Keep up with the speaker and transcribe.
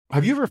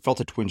Have you ever felt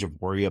a twinge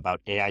of worry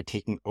about AI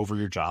taking over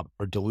your job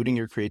or diluting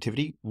your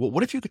creativity? Well,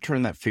 what if you could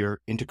turn that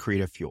fear into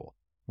creative fuel?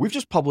 We've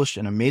just published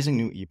an amazing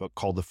new ebook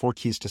called The 4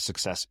 Keys to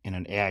Success in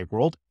an AI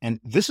World,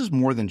 and this is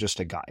more than just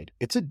a guide.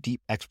 It's a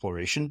deep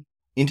exploration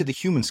into the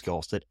human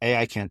skills that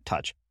AI can't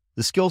touch,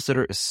 the skills that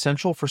are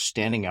essential for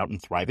standing out and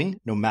thriving,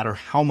 no matter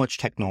how much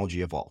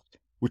technology evolves.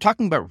 We're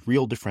talking about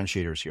real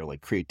differentiators here,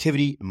 like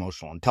creativity,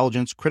 emotional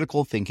intelligence,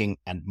 critical thinking,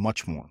 and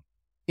much more.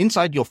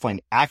 Inside, you'll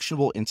find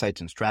actionable insights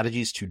and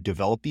strategies to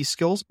develop these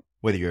skills,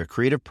 whether you're a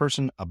creative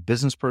person, a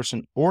business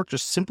person, or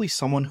just simply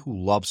someone who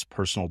loves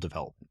personal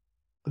development.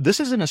 This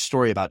isn't a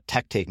story about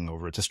tech taking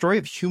over. It's a story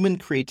of human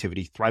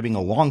creativity thriving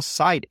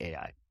alongside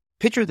AI.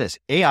 Picture this,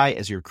 AI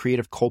as your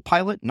creative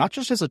co-pilot, not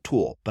just as a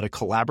tool, but a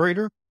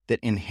collaborator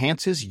that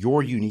enhances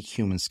your unique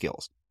human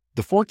skills.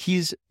 The 4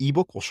 Keys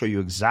ebook will show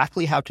you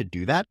exactly how to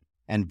do that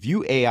and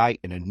view AI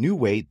in a new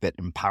way that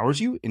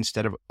empowers you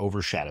instead of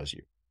overshadows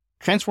you.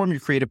 Transform your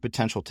creative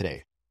potential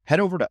today. Head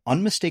over to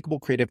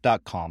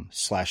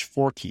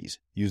unmistakablecreative.com/4keys.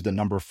 Use the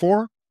number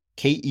 4,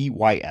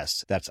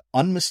 KEYS. That's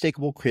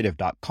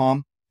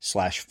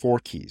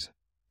unmistakablecreative.com/4keys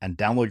and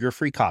download your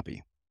free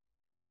copy.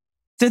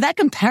 So that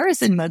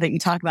comparison mode that you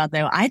talk about,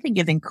 though, I think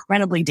is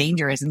incredibly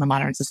dangerous in the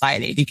modern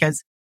society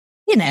because,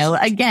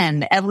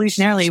 again,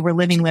 evolutionarily, we're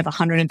living with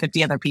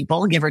 150 other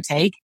people, give or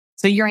take.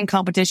 So you're in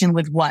competition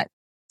with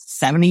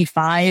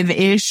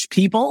 75-ish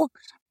people?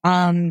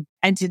 And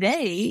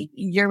today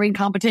you're in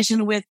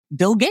competition with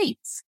Bill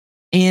Gates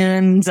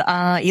and,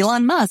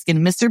 Elon Musk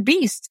and Mr.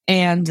 Beast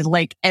and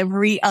like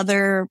every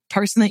other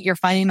person that you're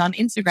finding on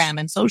Instagram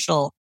and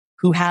social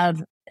who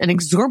have an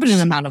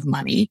exorbitant amount of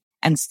money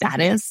and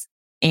status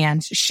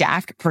and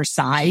shaft for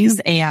size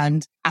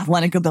and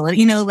athletic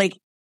ability.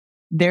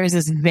 There's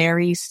this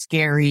very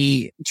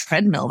scary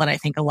treadmill that I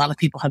think a lot of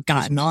people have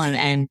gotten on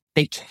and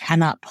they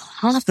cannot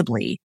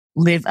possibly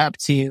live up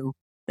to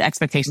the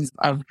expectations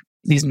of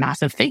these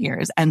massive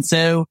figures. And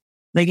so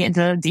they get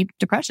into deep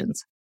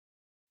depressions.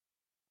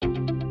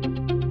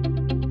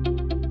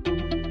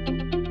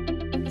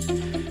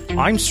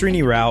 I'm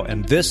Srini Rao,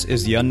 and this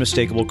is the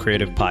Unmistakable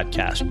Creative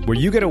Podcast, where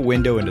you get a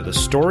window into the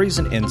stories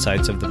and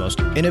insights of the most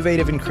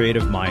innovative and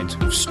creative minds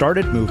who've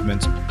started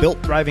movements,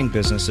 built thriving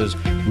businesses,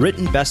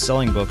 written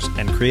best-selling books,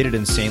 and created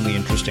insanely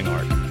interesting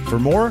art. For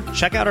more,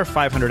 check out our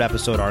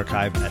 500-episode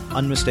archive at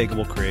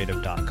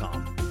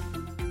unmistakablecreative.com.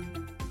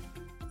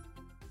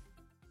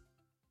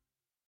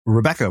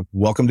 Rebecca,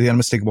 welcome to the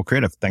Unmistakable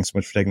Creative. Thanks so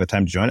much for taking the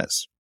time to join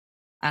us.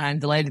 I'm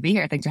delighted to be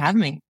here. Thanks for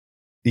having me.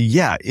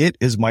 Yeah, it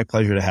is my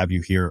pleasure to have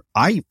you here.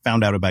 I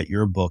found out about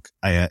your book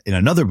in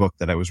another book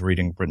that I was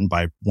reading, written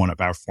by one of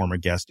our former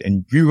guests,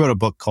 and you wrote a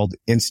book called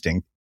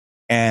Instinct.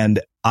 And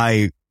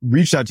I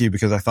reached out to you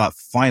because I thought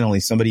finally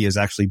somebody is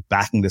actually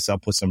backing this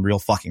up with some real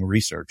fucking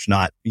research,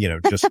 not,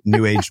 just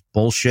new age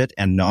bullshit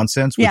and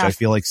nonsense, which I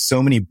feel like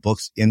so many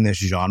books in this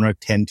genre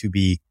tend to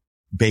be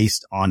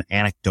based on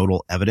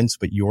anecdotal evidence,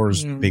 but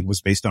yours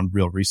was based on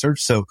real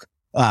research. So,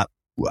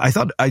 I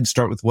thought I'd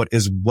start with what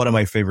is one of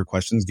my favorite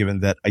questions,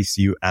 given that I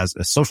see you as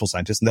a social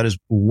scientist. And that is,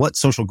 what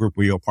social group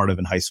were you a part of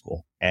in high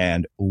school?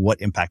 And what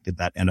impact did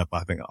that end up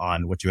having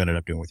on what you ended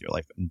up doing with your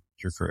life and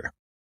your career?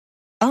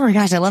 Oh my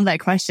gosh, I love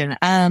that question.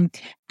 I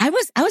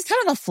was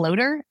kind of a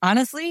floater,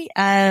 honestly.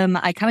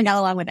 I kind of got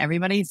along with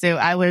everybody. So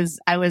I was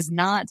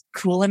not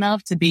cool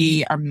enough to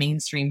be a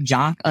mainstream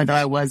jock, although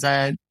I was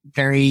a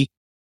very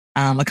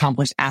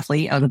accomplished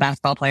athlete. I was a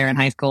basketball player in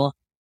high school.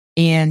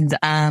 And,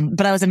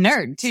 but I was a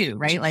nerd too,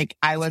 right? Like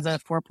I was a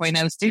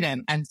 4.0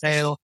 student. And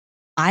so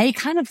I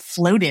kind of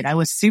floated. I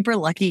was super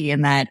lucky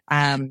in that,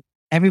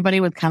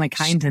 everybody was kind of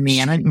kind to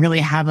me. I didn't really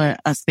have a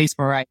space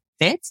where I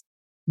fit,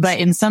 but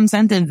in some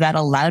senses that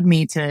allowed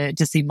me to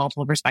see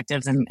multiple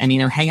perspectives and,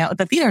 hang out with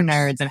the theater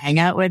nerds and hang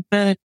out with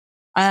the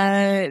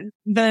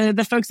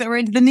folks that were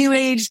into the new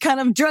age kind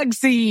of drug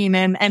scene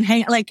and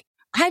hang, like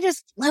I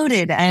just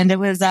floated, and it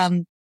was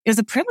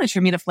a privilege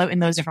for me to float in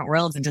those different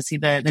worlds and to see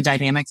the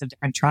dynamics of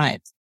different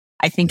tribes.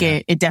 I think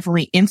it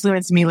definitely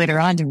influenced me later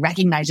on to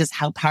recognize just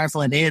how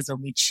powerful it is when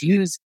we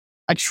choose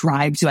a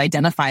tribe to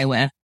identify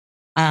with,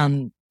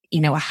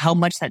 how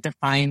much that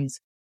defines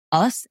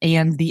us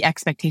and the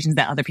expectations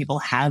that other people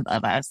have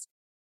of us.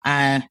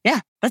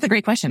 That's a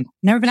great question.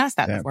 Never been asked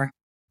that before.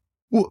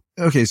 Well,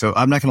 okay, so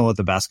I'm not going to let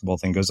the basketball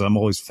thing go. So I'm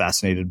always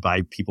fascinated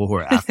by people who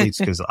are athletes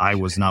because I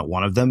was not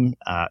one of them,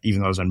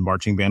 even though I was in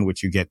marching band,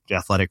 which you get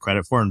athletic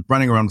credit for, and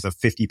running around with a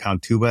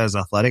 50-pound tuba as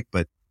athletic.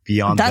 But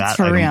beyond That's that,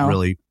 for I real. don't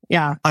really.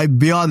 Yeah.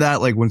 Beyond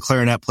that, like when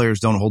clarinet players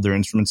don't hold their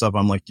instruments up,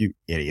 I'm like, you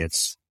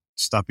idiots,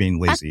 stop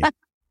being lazy.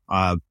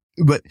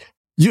 But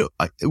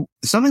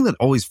something that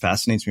always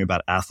fascinates me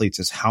about athletes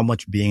is how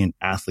much being an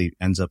athlete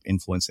ends up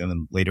influencing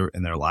them later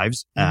in their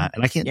lives. And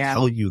I can't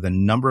tell you the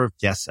number of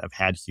guests I've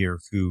had here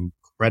who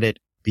credit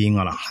being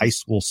on a high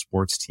school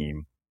sports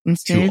team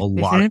to a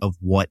lot of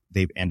what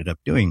they've ended up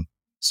doing.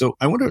 So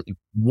I wonder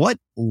what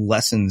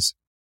lessons,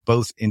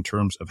 both in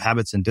terms of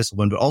habits and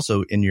discipline, but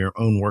also in your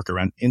own work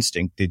around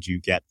instinct, did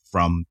you get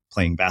from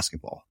playing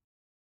basketball?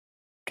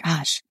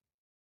 Gosh.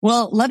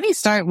 Well, let me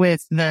start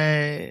with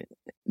the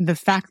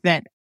fact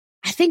that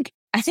I think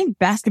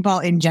basketball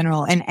in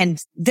general,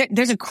 and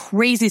there's a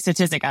crazy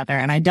statistic out there,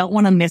 and I don't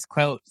want to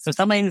misquote. So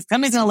somebody's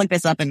going to look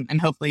this up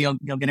and hopefully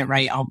you'll get it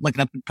right. I'll look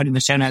it up and put it in the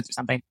show notes or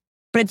something.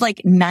 But it's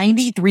like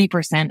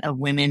 93% of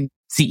women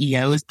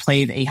CEOs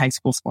played a high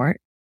school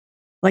sport.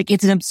 Like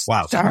it's an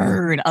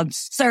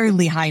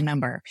absurdly high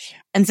number.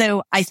 And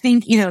so I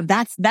think,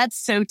 that's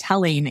so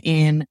telling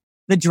in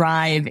the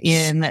drive,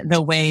 in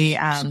the way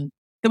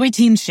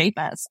teams shape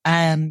us.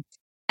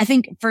 I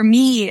think for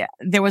me,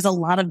 there was a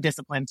lot of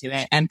discipline to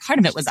it. And part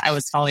of it was I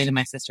was following in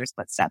my sister's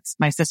footsteps.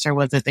 My sister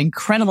was this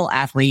incredible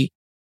athlete.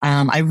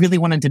 I really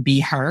wanted to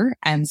be her.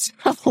 And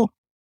so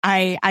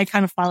I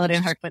kind of followed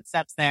in her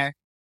footsteps there.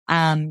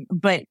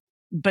 But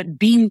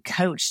being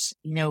coached,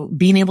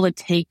 being able to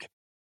take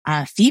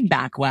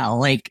feedback well,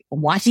 like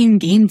watching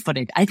game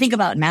footage. I think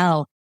about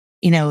now,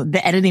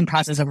 the editing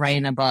process of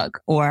writing a book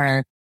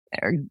or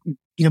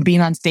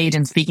being on stage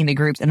and speaking to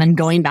groups and then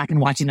going back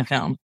and watching a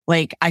film.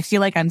 Like, I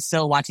feel like I'm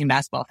still watching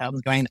basketball films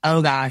going,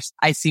 oh gosh,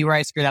 I see where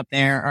I screwed up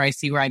there, or I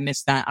see where I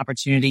missed that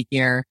opportunity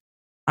here.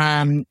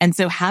 And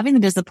so having the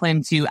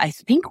discipline to, I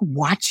think,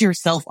 watch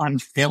yourself on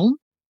film,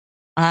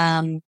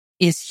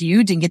 is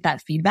huge and get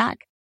that feedback.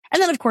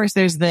 And then of course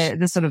there's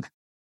the sort of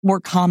more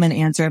common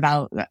answer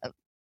about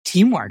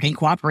teamwork and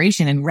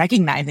cooperation and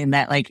recognizing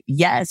that, like,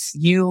 yes,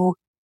 you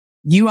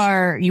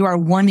are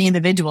one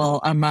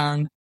individual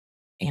among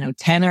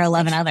 10 or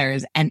 11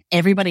 others, and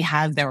everybody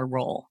has their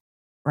role,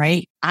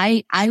 right?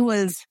 I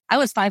was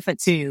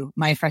 5'2"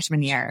 my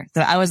freshman year. So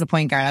I was a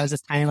point guard. I was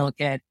this tiny little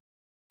kid.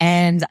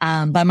 And,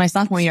 by my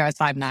sophomore year, I was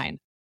 5'9". And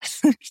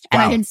wow.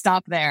 I didn't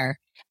stop there.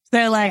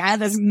 So like I had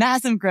this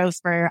massive growth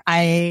spurt.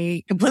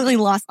 I completely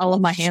lost all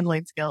of my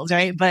handling skills,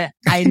 right? But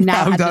I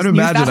now I would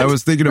imagine. I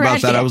was thinking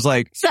about that. I was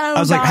like,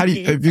 how do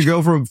you, if you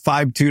go from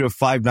 5'2" to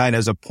 5'9"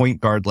 as a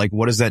point guard, like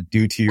what does that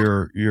do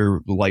to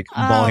your like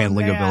ball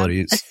handling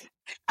abilities?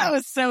 I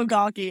was so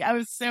gawky.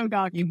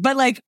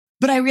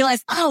 But I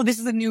realized, this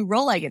is a new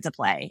role I get to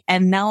play.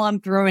 And now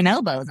I'm throwing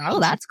elbows. Oh,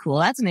 that's cool.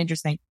 That's an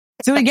interesting.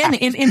 So again,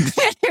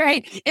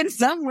 in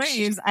some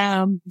ways,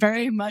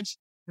 very much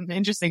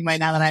interesting right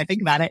now that I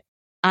think about it.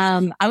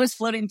 I was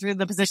floating through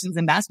the positions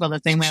in basketball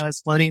the same way I was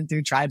floating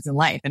through tribes in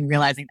life and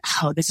realizing,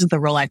 this is the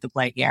role I have to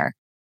play here.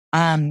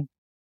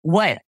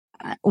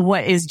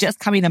 What is just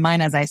coming to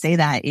mind as I say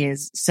that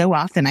is so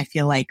often I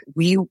feel like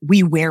we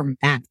wear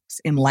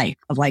masks in life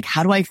of like,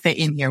 how do I fit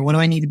in here? What do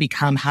I need to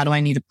become? How do I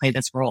need to play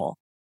this role?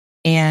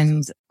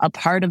 And a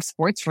part of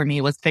sports for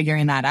me was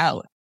figuring that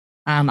out.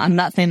 I'm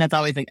not saying that's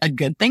always a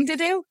good thing to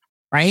do,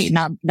 right?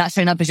 Not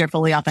showing up as your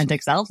fully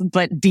authentic self,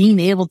 but being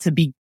able to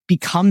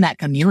become that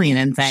chameleon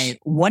and say,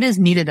 what is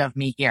needed of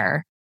me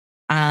here,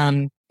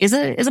 is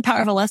a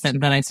powerful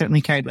lesson that I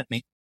certainly carried with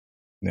me.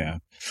 Yeah.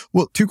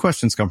 Well, two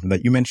questions come from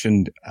that. You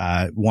mentioned,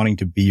 wanting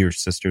to be your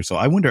sister. So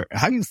I wonder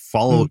how you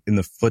follow in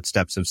the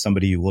footsteps of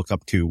somebody you look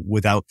up to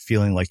without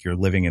feeling like you're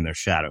living in their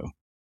shadow.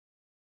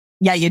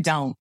 Yeah, you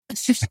don't.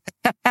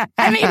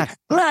 I mean,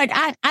 look,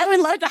 I would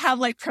love to have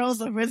like pearls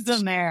of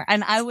wisdom there.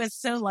 And I was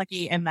so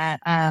lucky in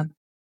that,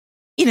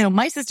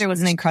 my sister was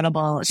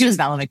she was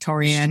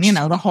valedictorian,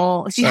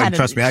 she had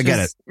trust me, I get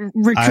it.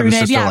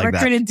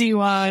 Recruited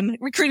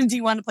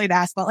D1 to play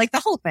basketball, like the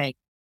whole thing.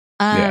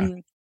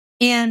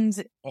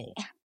 And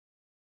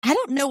I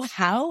don't know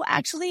how,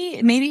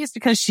 actually. Maybe it's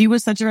because she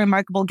was such a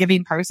remarkable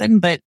giving person,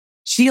 but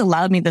she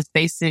allowed me the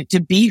space to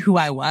be who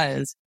I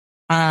was,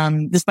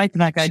 despite the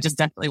fact that I just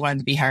definitely wanted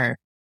to be her.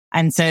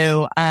 And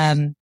so,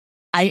 I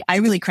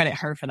really credit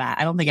her for that.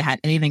 I don't think it had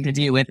anything to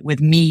do with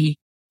me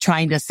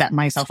trying to set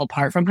myself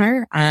apart from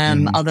her.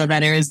 Although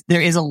there is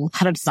a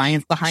lot of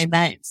science behind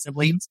that in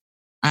siblings,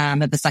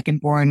 that the second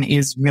born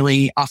is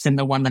really often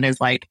the one that is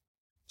like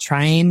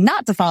trying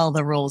not to follow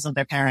the rules of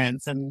their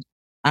parents and,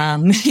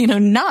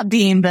 not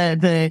being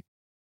the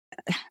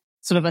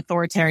sort of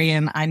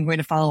authoritarian. I'm going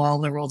to follow all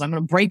the rules. I'm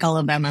going to break all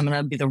of them. I'm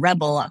going to be the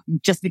rebel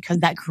just because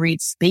that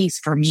creates space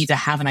for me to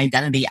have an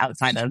identity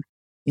outside of,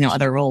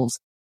 other roles.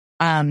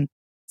 So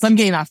I'm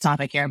getting off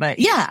topic here, but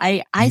yeah,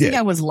 I think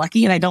I was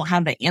lucky and I don't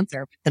have the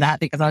answer to that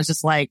because I was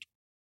just like,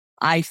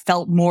 I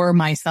felt more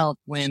myself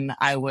when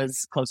I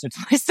was closer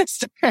to my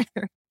sister.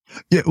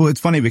 Yeah, well,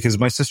 it's funny because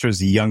my sister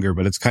is younger,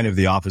 but it's kind of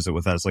the opposite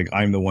with us. Like,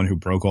 I'm the one who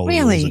broke all the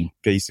rules and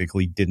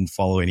basically didn't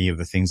follow any of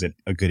the things that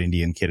a good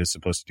Indian kid is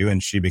supposed to do,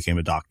 and she became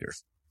a doctor.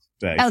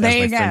 There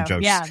you go.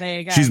 Yeah, there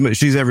you go.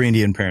 She's every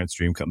Indian parent's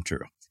dream come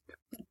true.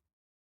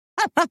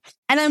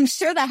 And I'm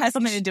sure that has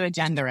something to do with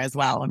gender as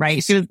well, right?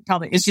 Is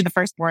she the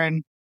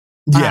firstborn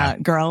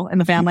girl in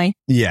the family?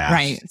 Yeah.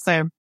 Right.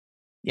 So,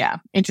 yeah,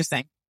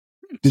 interesting.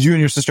 Did you and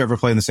your sister ever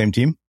play in the same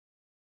team?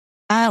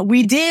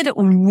 We did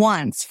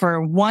once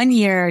for 1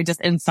 year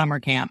just in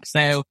summer camp.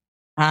 So,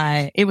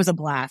 it was a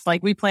blast.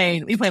 Like we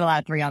played a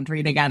lot of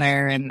 3-on-3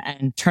 together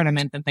and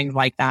tournaments and things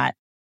like that.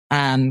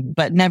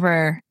 But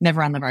never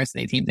on the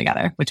varsity team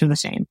together, which was a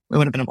shame. It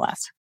would have been a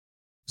blast.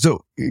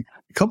 So a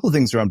couple of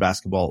things around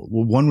basketball.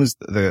 Well, one was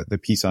the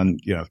piece on,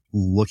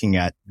 looking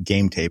at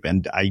game tape.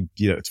 And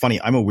it's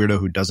funny. I'm a weirdo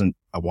who doesn't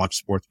watch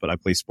sports, but I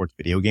play sports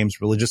video games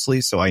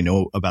religiously. So I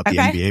know about the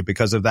NBA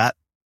because of that.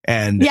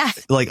 And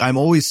like, I'm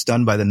always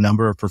stunned by the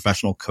number of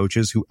professional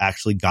coaches who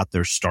actually got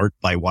their start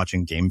by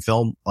watching game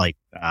film, like,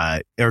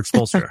 Eric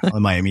Spoelstra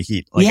on Miami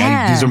Heat. Like,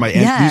 these are my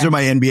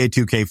NBA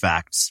 2K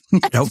facts,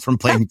 from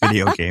playing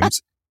video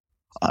games.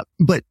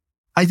 But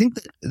I think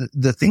that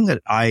the thing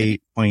that I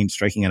find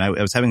striking, and I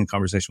was having a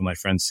conversation with my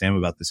friend Sam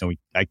about this, and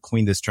I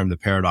coined this term, the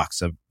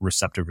paradox of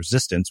receptive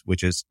resistance,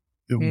 which is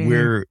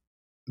we're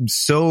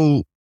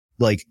so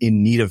like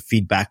in need of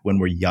feedback when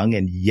we're young,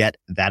 and yet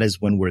that is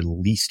when we're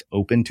least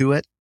open to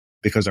it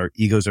because our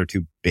egos are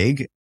too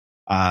big.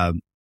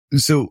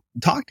 So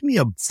talk to me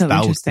about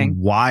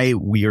why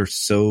we are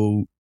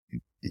so,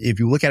 if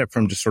you look at it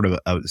from just sort of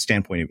a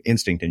standpoint of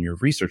instinct in your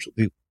research,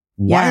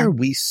 why are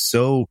we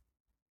so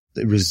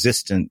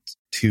resistant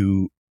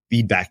to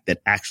feedback that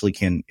actually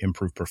can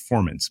improve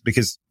performance?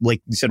 Because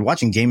like you said,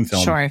 watching game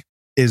film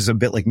is a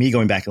bit like me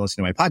going back and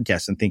listening to my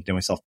podcast and thinking to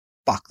myself,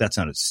 fuck, that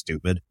sounded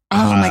stupid.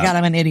 Oh my God,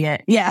 I'm an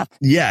idiot. Yeah.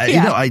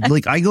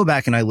 I go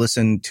back and I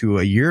listen to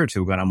a year or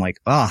two ago and I'm like,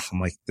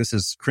 this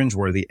is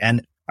cringeworthy.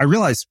 And I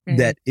realized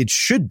that it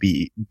should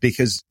be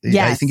because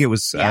I think it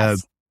was,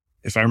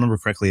 if I remember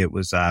correctly, it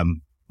was,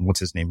 what's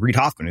his name? Reid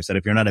Hoffman, who said,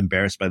 if you're not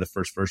embarrassed by the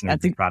first version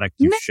of the product,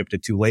 you've shipped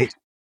it too late.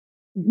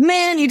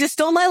 Man, you just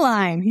stole my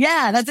line.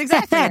 Yeah, that's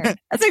exactly it.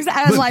 That's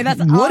exactly. I was like,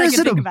 that's all what I is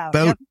can it think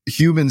about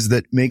humans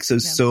that makes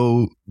us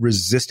so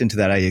resistant to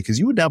that idea? Because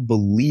you would not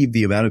believe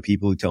the amount of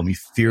people who tell me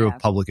fear of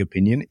public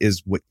opinion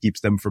is what keeps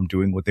them from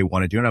doing what they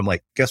want to do. And I'm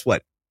like, guess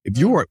what? If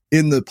you are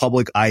in the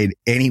public eye in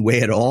any way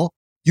at all,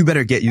 you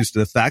better get used to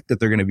the fact that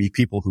there are going to be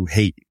people who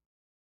hate you.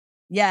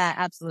 Yeah,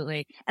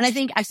 absolutely. And I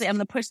think actually I'm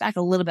going to push back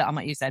a little bit on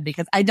what you said,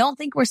 because I don't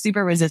think we're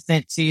super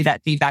resistant to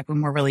that feedback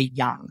when we're really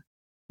young,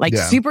 like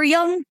super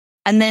young.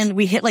 And then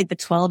we hit like the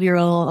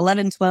 12-year-old,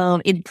 11,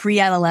 12 in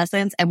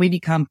pre-adolescence, and we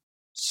become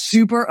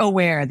super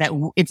aware that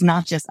it's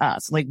not just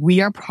us. Like,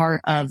 we are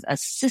part of a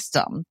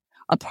system,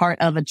 a part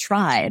of a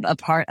tribe, a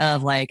part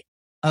of like,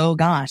 oh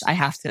gosh, I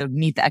have to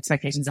meet the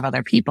expectations of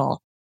other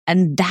people.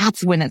 And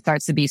that's when it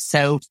starts to be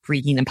so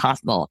freaking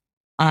impossible,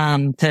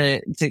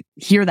 to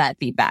hear that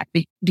feedback,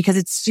 because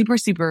it's super,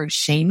 super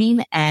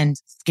shaming and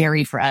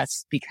scary for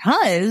us,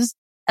 because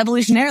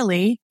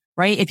evolutionarily,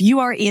 right? If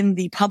you are in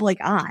the public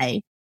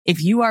eye,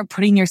 if you are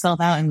putting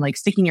yourself out and like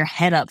sticking your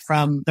head up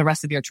from the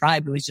rest of your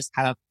tribe, who is just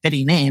kind of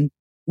fitting in,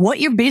 what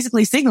you're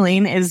basically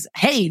signaling is,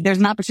 hey, there's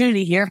an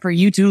opportunity here for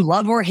you to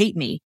love or hate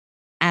me.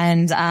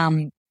 And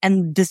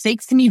the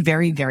stakes can be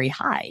very, very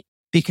high,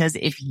 because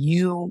if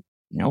you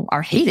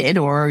are hated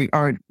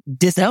or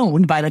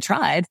disowned by the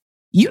tribe,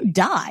 you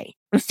die.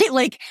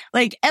 Like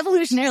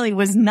evolutionarily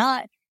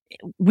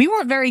we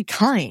weren't very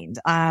kind,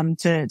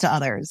 to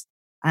others.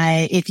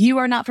 If you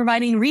are not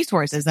providing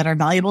resources that are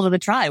valuable to the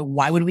tribe,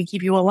 why would we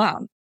keep you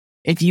alone?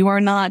 If you are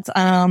not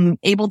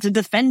able to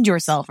defend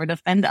yourself or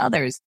defend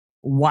others,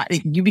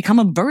 you become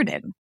a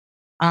burden.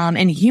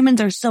 And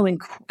humans are so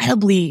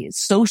incredibly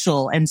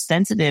social and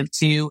sensitive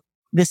to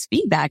this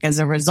feedback as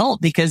a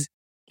result, because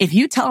if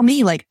you tell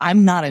me like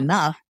I'm not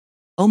enough,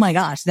 oh my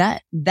gosh,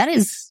 that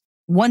is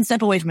one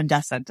step away from a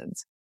death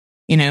sentence.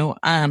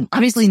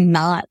 Obviously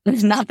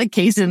that's not the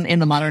case in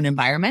the modern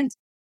environment.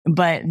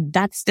 But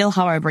that's still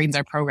how our brains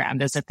are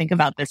programmed, is to think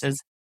about this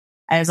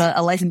as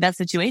a life and death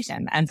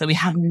situation. And so we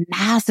have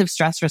massive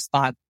stress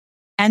response.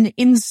 And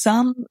in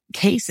some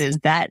cases,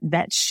 that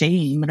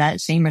shame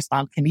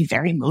response can be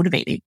very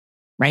motivating,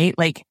 right?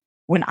 Like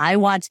when I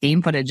watch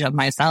game footage of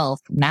myself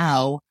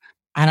now,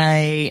 and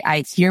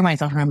I hear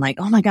myself and I'm like,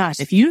 oh my gosh,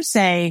 if you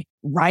say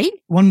right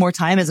one more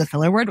time as a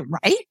filler word,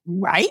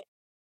 right,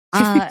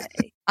 I'm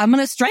going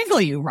to strangle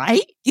you,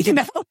 right?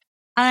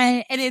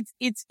 And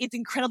it's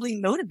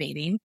incredibly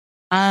motivating.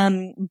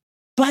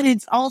 But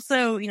it's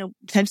also,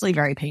 potentially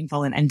very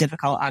painful and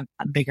difficult on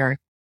bigger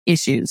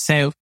issues.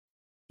 So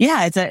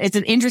yeah, it's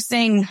an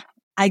interesting,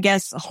 I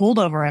guess,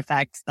 holdover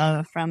effect,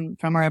 from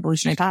our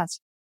evolutionary past.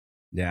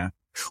 Yeah.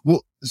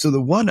 Well, so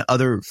the one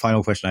other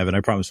final question I have, and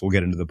I promise we'll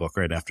get into the book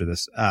right after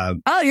this.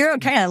 Oh, you're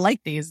okay. I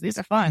like these. These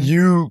are fun.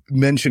 You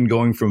mentioned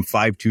going from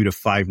 5'2" to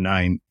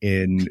 5'9"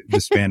 in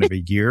the span of a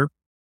year.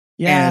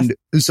 Yeah.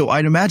 And so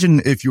I'd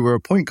imagine if you were a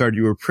point guard,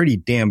 you were pretty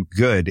damn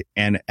good.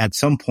 And at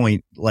some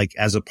point, like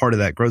as a part of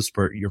that growth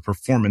spurt, your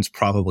performance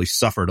probably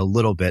suffered a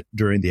little bit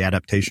during the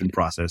adaptation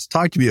process.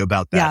 Talk to me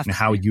about that and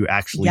how you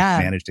actually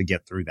managed to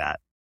get through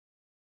that.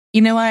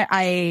 You know what?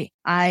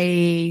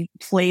 I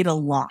played a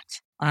lot,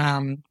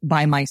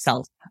 by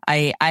myself.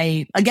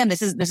 Again,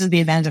 this is the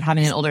advantage of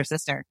having an older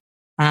sister,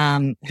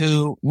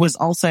 who was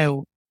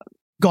also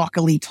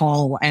gawkily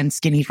tall and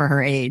skinny for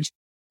her age.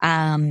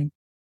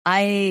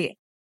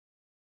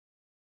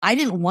 I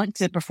didn't want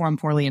to perform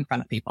poorly in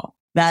front of people.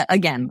 That,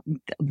 again,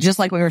 just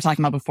like we were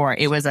talking about before,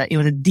 it was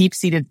a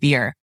deep-seated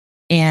fear.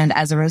 And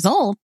as a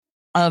result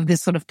of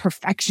this sort of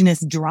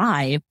perfectionist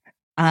drive,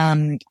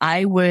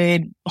 I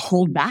would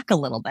hold back a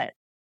little bit,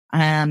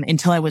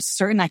 until I was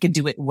certain I could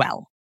do it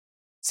well.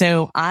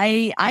 So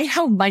I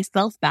held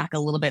myself back a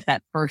little bit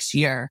that first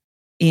year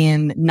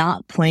in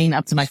not playing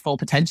up to my full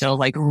potential,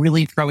 like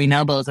really throwing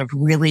elbows, of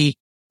really,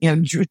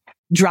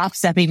 drop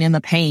stepping in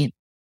the paint.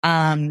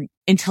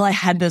 until I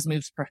had those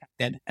moves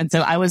perfected. And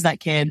so I was that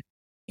kid,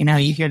 you know,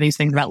 you hear these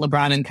things about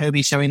LeBron and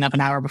Kobe showing up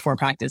an hour before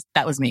practice.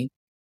 That was me.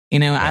 You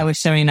know, I was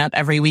showing up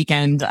every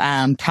weekend,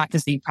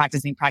 practicing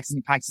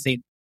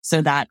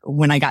so that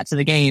when I got to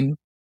the game,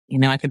 you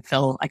know, I could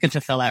fulfill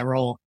that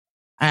role.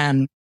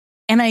 And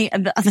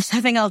the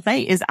thing I'll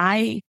say is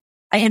I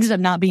ended up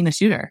not being a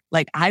shooter.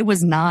 Like I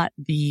was not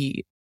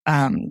the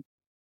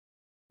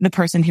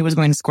person who was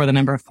going to score the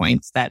number of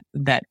points that,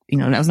 you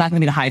know, that was not going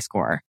to be the high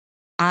scorer.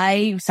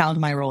 I found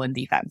my role in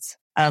defense.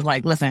 I was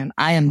like, listen,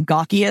 I am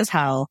gawky as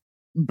hell,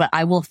 but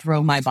I will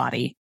throw my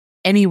body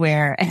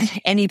anywhere,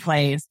 any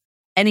place,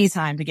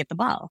 anytime to get the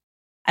ball.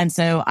 And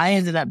so I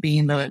ended up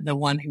being the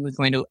one who was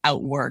going to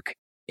outwork.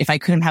 If I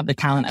couldn't have the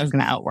talent, I was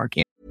going to outwork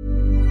you.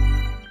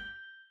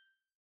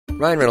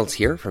 Ryan Reynolds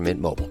here from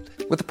Mint Mobile.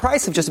 With the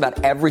price of just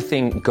about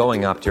everything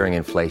going up during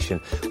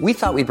inflation, we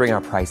thought we'd bring our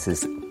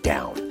prices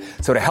down.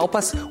 So to help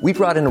us, we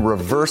brought in a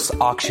reverse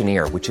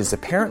auctioneer, which is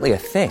apparently a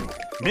thing.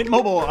 Mint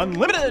Mobile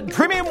Unlimited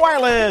Premium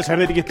Wireless. How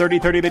to get 30,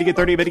 30, bit to get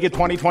 30, bit to get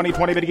 20, 20,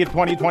 20, bit to get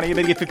 20, 20,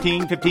 bit to get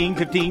 15, 15,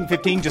 15,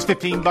 15, just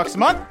 $15 a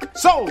month?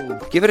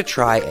 Sold! Give it a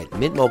try at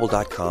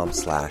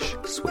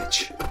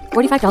mintmobile.com/switch.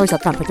 $45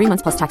 up front for 3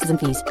 months plus taxes and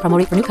fees. Promo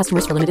rate for new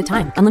customers for limited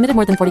time. Unlimited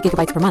more than 40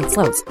 gigabytes per month.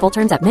 Slows full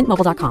terms at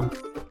mintmobile.com.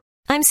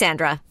 I'm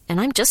Sandra, and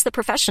I'm just the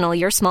professional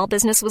your small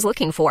business was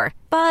looking for.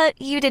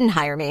 But you didn't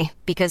hire me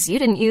because you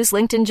didn't use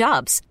LinkedIn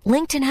Jobs.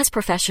 LinkedIn has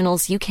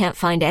professionals you can't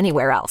find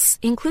anywhere else,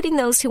 including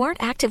those who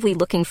aren't actively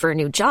looking for a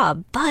new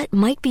job, but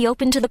might be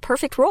open to the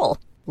perfect role,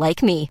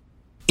 like me.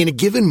 In a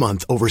given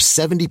month, over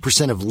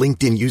 70% of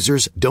LinkedIn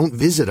users don't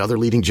visit other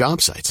leading job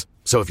sites.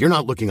 So if you're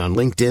not looking on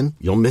LinkedIn,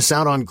 you'll miss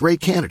out on great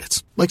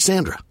candidates like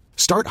Sandra.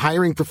 Start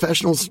hiring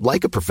professionals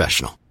like a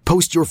professional.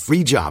 Post your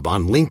free job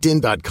on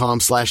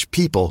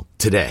linkedin.com/people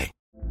today.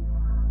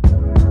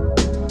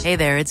 Hey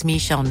there, it's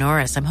Michelle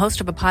Norris. I'm host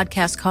of a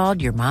podcast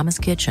called Your Mama's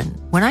Kitchen.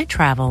 When I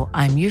travel,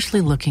 I'm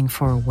usually looking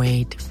for a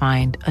way to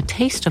find a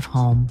taste of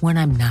home when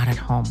I'm not at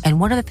home. And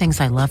one of the things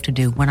I love to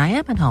do when I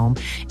am at home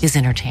is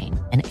entertain.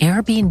 And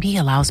Airbnb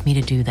allows me to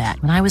do that.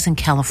 When I was in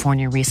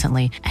California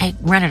recently, I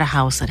rented a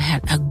house that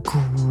had a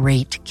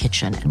great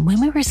kitchen. And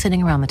when we were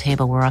sitting around the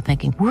table, we were all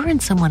thinking, we're in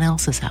someone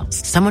else's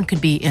house. Someone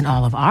could be in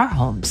all of our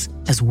homes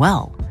as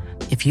well.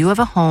 If you have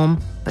a home,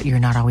 but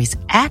you're not always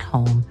at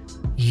home,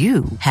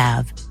 you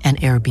have an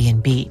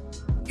Airbnb.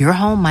 Your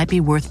home might be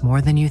worth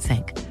more than you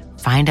think.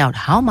 Find out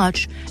how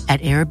much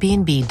at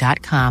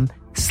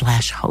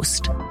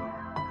airbnb.com/host.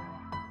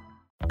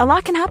 A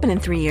lot can happen in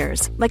 3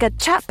 years, like a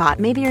chatbot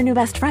may be your new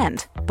best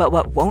friend. But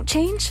what won't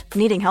change?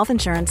 Needing health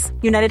insurance.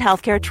 United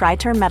Healthcare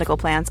Tri-Term Medical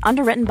Plans,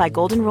 underwritten by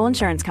Golden Rule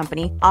Insurance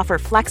Company, offer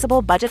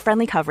flexible,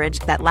 budget-friendly coverage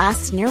that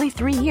lasts nearly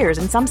 3 years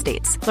in some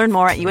states. Learn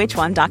more at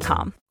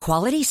uh1.com.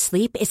 Quality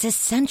sleep is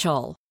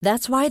essential.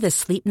 That's why the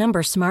Sleep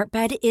Number Smart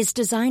Bed is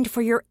designed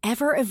for your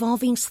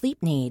ever-evolving sleep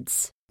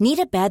needs. Need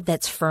a bed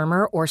that's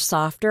firmer or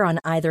softer on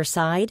either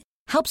side?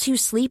 Helps you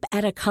sleep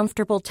at a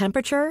comfortable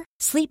temperature?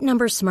 Sleep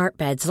Number Smart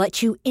Beds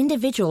let you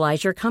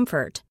individualize your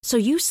comfort, so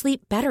you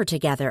sleep better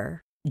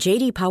together.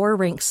 J.D. Power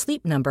ranks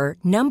Sleep Number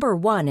number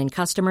 1 in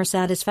customer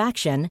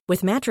satisfaction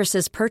with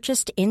mattresses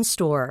purchased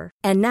in-store.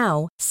 And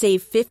now,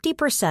 save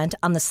 50%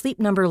 on the Sleep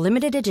Number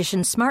Limited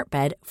Edition Smart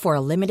Bed for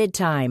a limited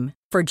time.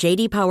 For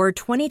J.D. Power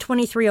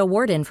 2023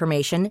 award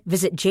information,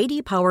 visit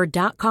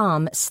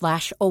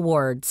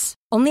jdpower.com/awards.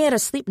 Only at a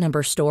Sleep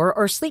Number store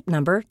or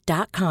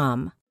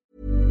sleepnumber.com.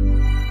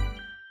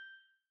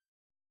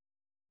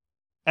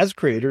 As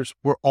creators,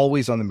 we're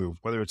always on the move.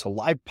 Whether it's a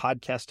live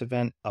podcast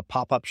event, a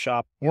pop-up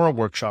shop, or a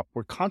workshop,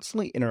 we're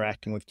constantly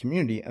interacting with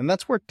community, and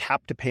that's where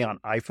Tap to Pay on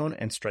iPhone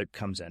and Stripe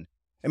comes in.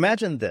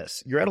 Imagine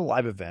this. You're at a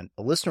live event,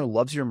 a listener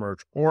loves your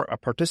merch, or a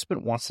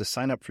participant wants to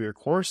sign up for your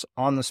course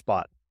on the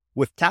spot.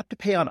 With Tap to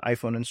Pay on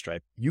iPhone and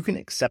Stripe, you can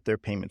accept their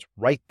payments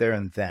right there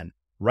and then,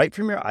 right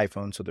from your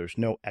iPhone, so there's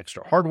no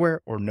extra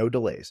hardware or no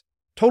delays.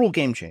 Total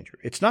game changer.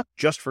 It's not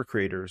just for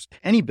creators.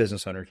 Any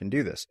business owner can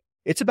do this.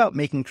 It's about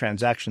making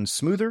transactions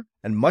smoother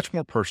and much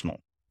more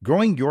personal,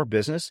 growing your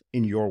business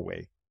in your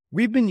way.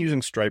 We've been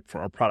using Stripe for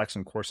our products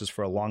and courses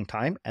for a long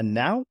time, and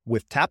now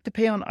with Tap to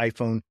Pay on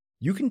iPhone,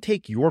 you can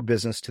take your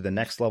business to the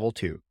next level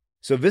too.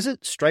 So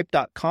visit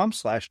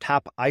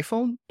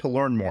stripe.com/tapiphone to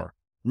learn more.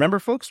 Remember,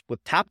 folks,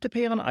 with Tap to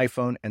Pay on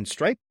iPhone and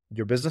Stripe,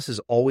 your business is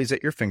always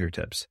at your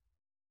fingertips.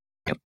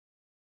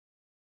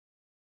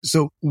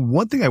 So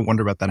one thing I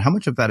wonder about that, how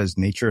much of that is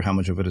nature, how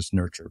much of it is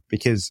nurture?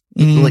 Because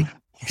like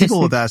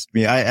people have asked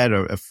me, I had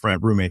a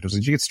friend, roommate who was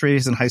like, did you get straight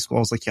A's in high school? I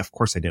was like, yeah, of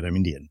course I did. I'm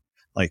Indian.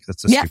 Like,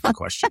 that's a stupid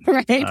question.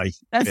 Right.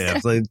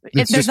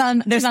 There's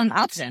not an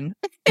option.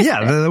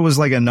 Yeah, that was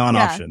like a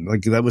non-option. Yeah.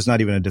 Like that was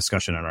not even a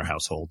discussion in our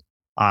household.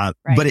 Right.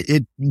 But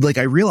it like,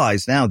 I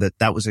realize now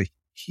that was a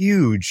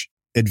huge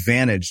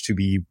advantage to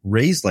be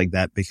raised like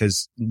that,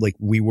 because like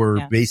we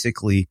were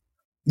basically,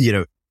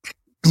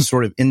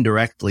 sort of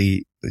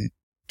indirectly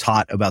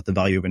taught about the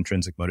value of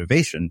intrinsic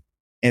motivation.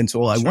 And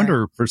so I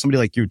wonder, for somebody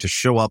like you to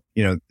show up,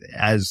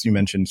 as you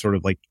mentioned, sort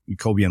of like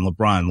Kobe and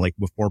LeBron, like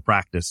before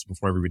practice,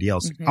 before everybody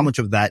else, how much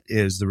of that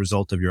is the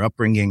result of your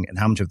upbringing and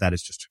how much of that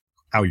is just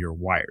how you're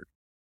wired?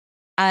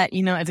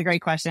 It's a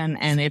great question.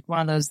 And it's one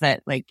of those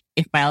that, like,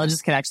 if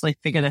biologists could actually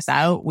figure this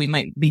out, we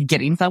might be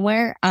getting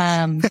somewhere.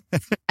 I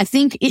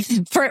think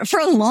for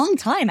a long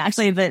time,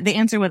 actually, the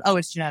answer was,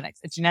 it's genetics.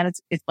 It's genetics.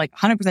 It's like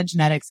 100%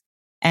 genetics,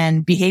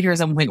 and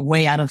behaviorism went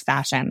way out of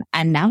fashion.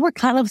 And now we're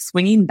kind of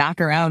swinging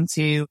back around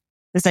to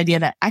this idea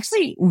that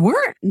actually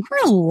we're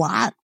a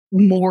lot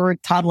more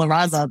tabula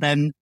rasa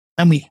than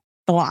we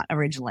thought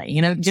originally.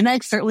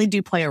 Genetics certainly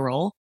do play a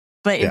role,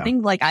 but in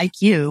things like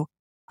IQ,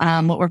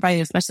 what we're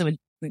finding, especially with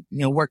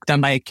work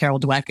done by Carol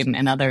Dweck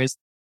and others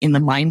in the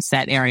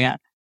mindset area,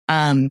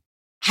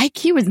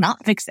 IQ is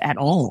not fixed at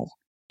all.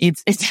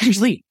 It's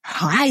actually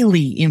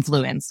highly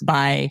influenced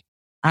by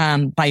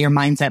your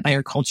mindset, by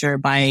your culture,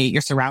 by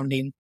your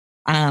surrounding.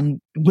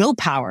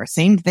 Willpower,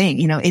 same thing.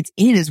 It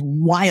is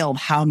wild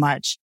how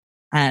much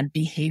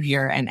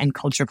behavior and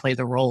culture plays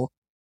a role.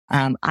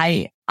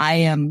 I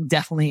am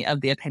definitely of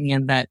the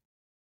opinion that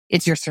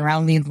it's your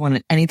surroundings more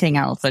than anything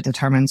else that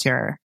determines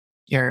your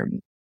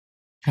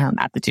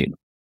aptitude.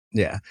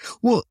 Yeah.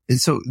 Well,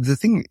 so the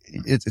thing,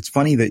 it's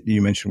funny that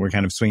you mentioned we're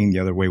kind of swinging the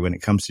other way when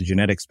it comes to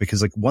genetics,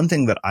 because like one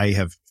thing that I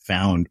have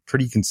found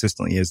pretty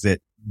consistently is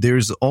that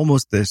there's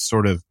almost this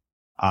sort of,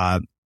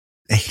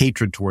 a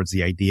hatred towards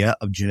the idea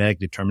of genetic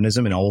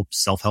determinism in all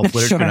self-help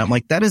literature. Sure. And I'm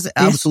like, that is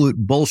absolute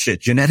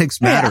bullshit.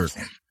 Genetics matter.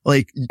 Yeah.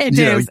 Like,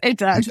 it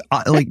does.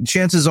 Like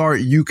chances are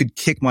you could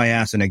kick my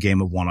ass in a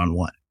game of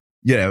one-on-one.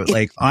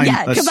 Like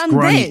I'm a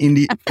scrawny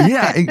Indian.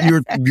 Yeah.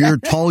 You're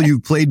tall.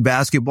 You've played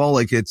basketball.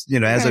 Like it's,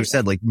 as I've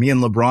said, like me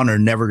and LeBron are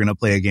never going to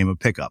play a game of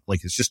pickup.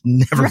 Like it's just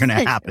never going to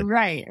happen.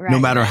 Right. No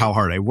matter how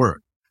hard I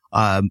work.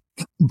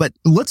 But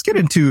let's get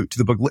into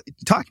the book.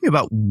 Talk to me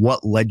about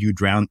what led you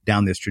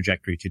down this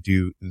trajectory to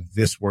do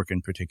this work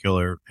in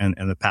particular and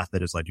the path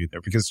that has led you there.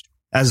 Because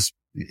as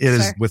it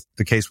is with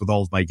the case with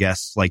all of my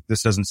guests, like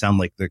this doesn't sound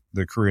like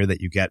the career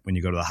that you get when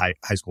you go to the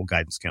high school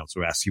guidance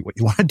counselor who asks you what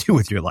you want to do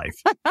with your life.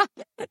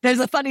 There's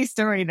a funny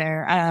story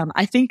there.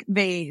 I think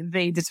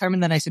they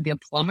determined that I should be a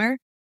plumber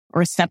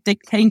or a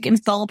septic tank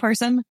install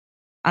person.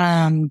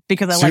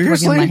 Because I like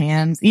working with my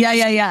hands.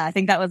 Yeah. I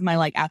think that was my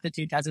like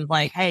aptitude test. It was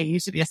like, hey, you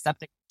should be a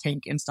septic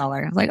tank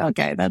installer. I was like,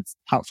 okay, that's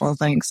helpful.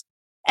 Thanks.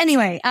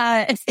 Anyway,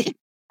 I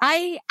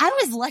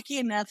was lucky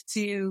enough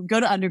to go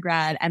to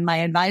undergrad, and my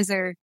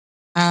advisor,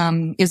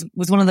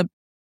 was one of the,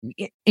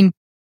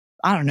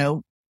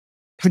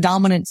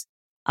 predominant,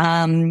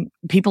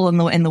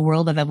 people in the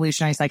world of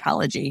evolutionary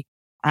psychology.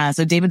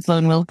 So David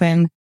Sloan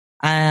Wilson,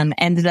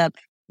 ended up,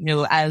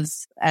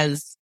 as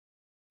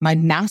my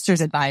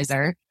master's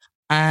advisor.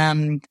 Let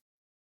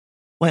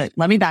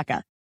me back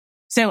up.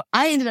 So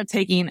I ended up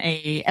taking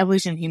a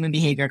evolution of human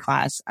behavior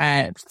class,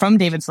 from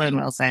David Sloan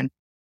Wilson.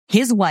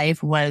 His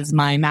wife was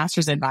my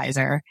master's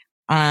advisor.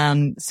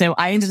 So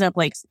I ended up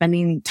like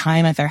spending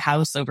time at their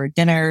house over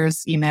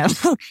dinners,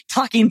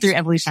 talking through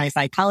evolutionary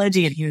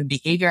psychology and human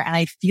behavior. And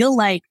I feel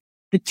like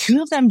the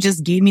two of them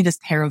just gave me this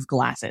pair of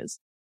glasses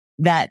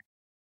that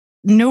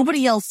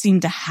nobody else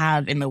seemed to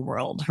have in the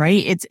world,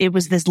 right? It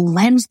was this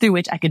lens through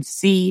which I could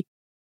see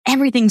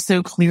everything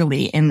so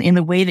clearly in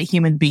the way that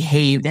humans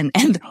behaved,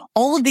 and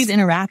all of these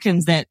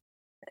interactions that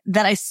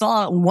I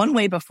saw one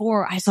way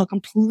before, I saw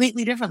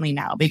completely differently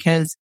now,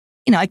 because,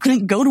 I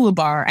couldn't go to a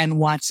bar and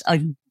watch a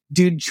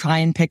dude try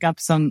and pick up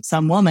some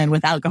woman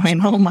without going,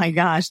 oh my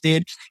gosh,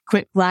 dude,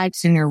 quit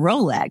flashing your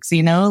Rolex,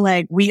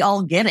 like we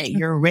all get it.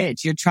 You're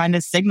rich. You're trying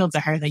to signal to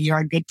her that you're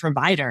a good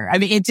provider. I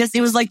mean,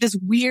 it was like this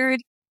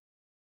weird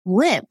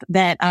flip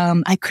that,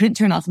 I couldn't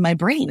turn off in my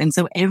brain. And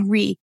so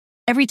every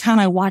time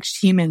I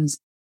watched humans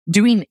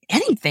doing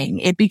anything,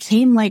 it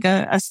became like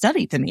a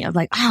study to me. I was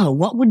like,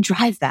 what would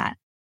drive that?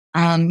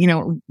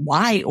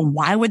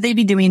 Why would they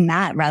be doing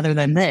that rather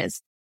than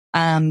this?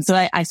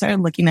 So I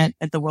started looking at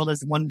the world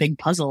as one big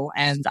puzzle,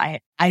 and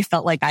I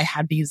felt like I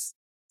had these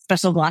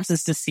special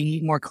glasses to see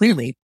more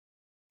clearly.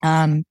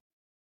 So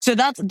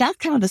that's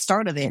kind of the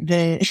start of it.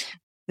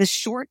 The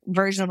short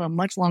version of a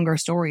much longer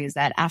story is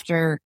that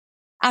after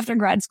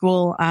grad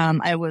school,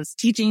 I was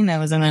teaching. I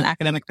was in an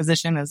academic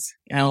position, as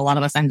a lot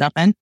of us end up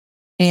in.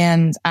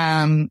 And,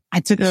 I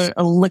took a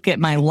look at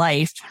my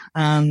life.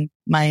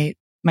 My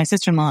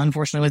sister-in-law,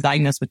 unfortunately, was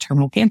diagnosed with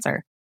terminal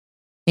cancer.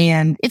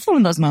 And it's one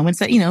of those moments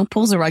that,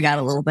 pulls the rug out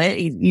a little bit.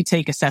 You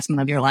take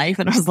assessment of your life.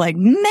 And I was like,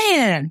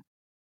 man,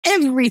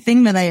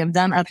 everything that I have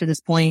done up to this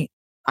point,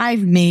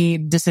 I've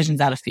made decisions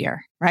out of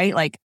fear, right?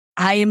 Like,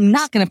 I am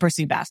not going to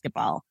pursue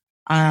basketball,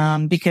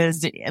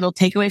 because it'll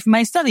take away from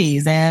my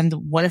studies. And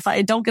what if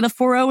I don't get a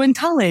 4.0 in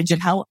college?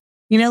 And how,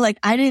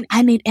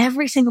 I made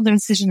every single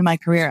decision in my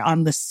career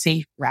on the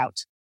safe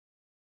route.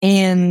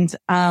 And,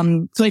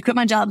 so I quit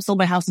my job, sold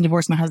my house, and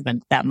divorced my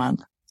husband that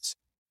month.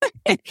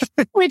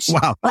 Which,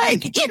 wow.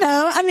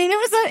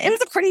 It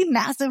was a pretty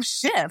massive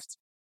shift.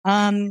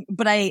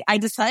 But I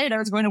decided I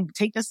was going to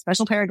take this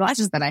special pair of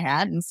glasses that I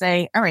had and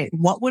say, all right,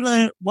 what would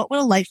a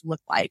life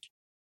look like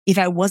if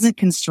I wasn't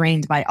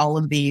constrained by all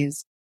of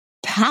these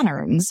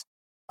patterns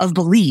of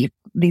belief,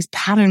 these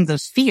patterns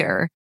of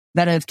fear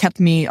that have kept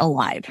me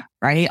alive,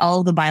 right?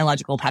 All the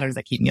biological patterns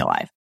that keep me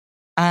alive.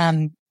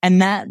 And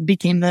that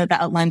became the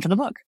outline for the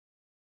book.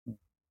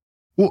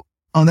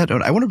 On that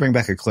note, I want to bring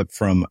back a clip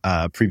from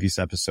a previous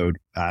episode,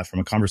 from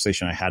a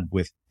conversation I had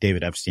with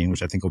David Epstein,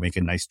 which I think will make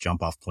a nice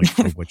jump off point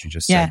for what you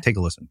just said. Take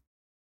a listen.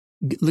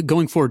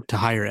 Going forward to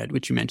higher ed,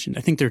 which you mentioned,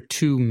 I think there are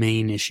two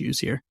main issues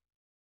here,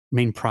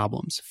 main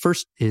problems.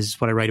 First is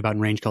what I write about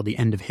in Range called the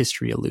end of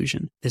history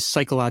illusion. This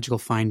psychological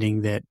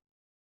finding that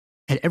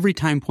at every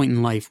time point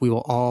in life, we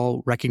will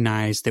all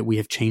recognize that we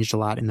have changed a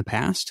lot in the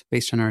past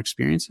based on our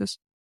experiences,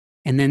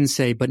 and then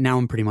say, but now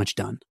I'm pretty much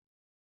done.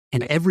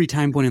 And every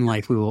time point in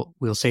life, we'll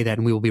say that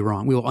and we will be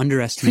wrong. We will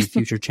underestimate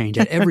future change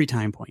at every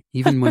time point,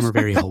 even when we're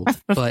very old.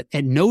 But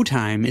at no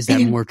time is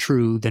that more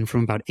true than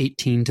from about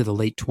 18 to the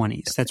late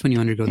 20s. That's when you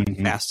undergo the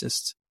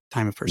fastest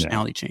time of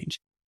personality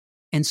change.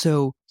 And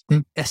so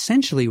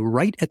essentially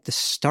right at the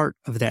start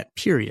of that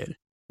period,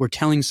 we're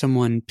telling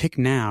someone pick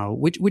now,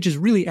 which is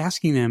really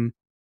asking them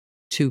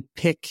to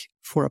pick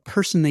for a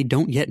person they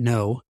don't yet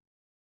know.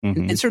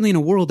 And certainly in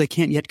a world they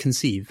can't yet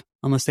conceive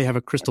unless they have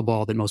a crystal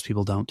ball that most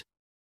people don't.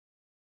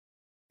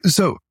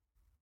 So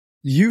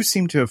you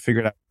seem to have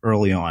figured out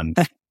early on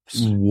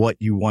what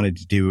you wanted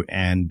to do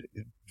and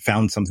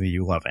found something that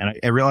you love. And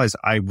I realized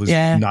I was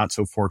not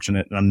so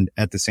fortunate. And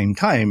at the same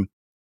time,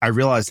 I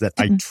realized that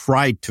I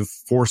tried to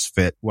force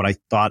fit what I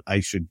thought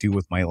I should do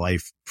with my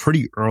life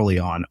pretty early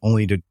on,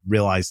 only to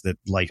realize that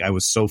like I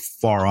was so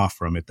far off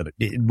from it that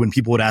when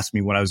people would ask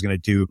me what I was going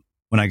to do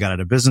when I got out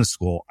of business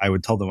school, I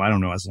would tell them, I don't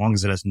know, as long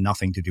as it has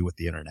nothing to do with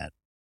the internet,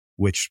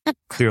 which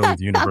clearly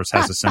the universe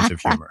has a sense of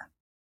humor.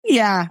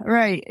 Yeah,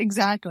 right.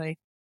 Exactly.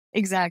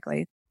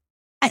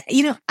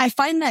 I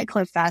find that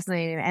clip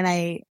fascinating, and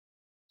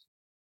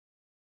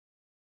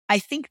I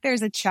think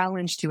there's a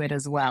challenge to it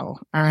as well.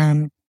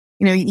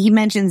 He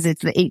mentions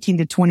it's the 18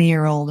 to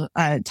 20-year-old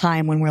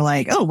time when we're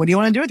like, oh, what do you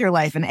want to do with your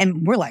life?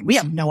 And we're like, we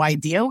have no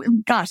idea.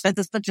 Gosh,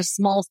 that's such a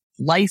small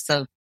slice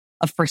of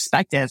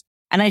perspective.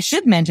 And I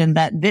should mention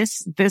that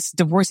this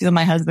divorcing with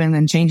my husband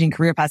and changing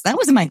career paths, that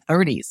was in my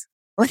 30s.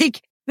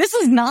 Like, this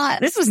was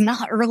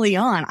not early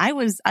on. I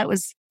was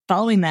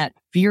following that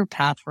fear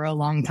path for a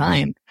long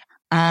time.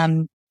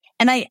 And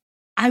I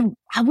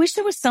wish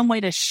there was some way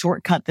to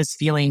shortcut this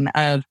feeling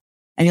of,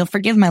 and you'll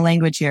forgive my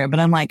language here,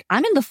 but I'm like,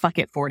 I'm in the fuck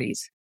it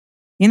 40s.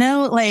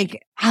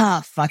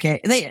 Fuck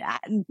it.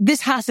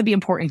 This has to be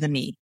important to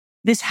me.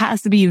 This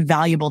has to be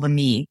valuable to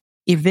me.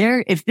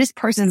 If this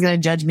person's going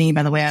to judge me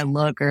by the way I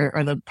look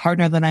or the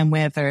partner that I'm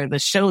with or the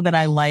show that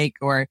I like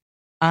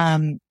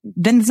then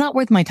it's not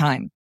worth my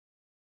time.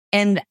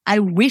 And I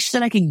wish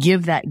that I could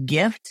give that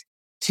gift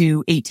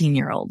to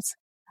 18-year-olds.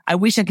 I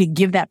wish I could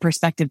give that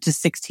perspective to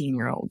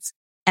 16-year-olds.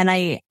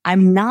 And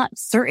I'm not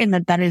certain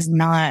that is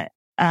not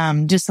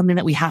just something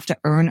that we have to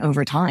earn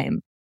over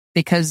time,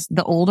 because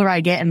the older I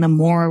get and the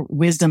more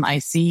wisdom I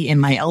see in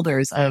my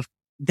elders of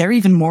they're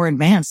even more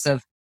advanced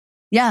of,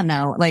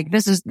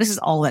 this is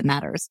all that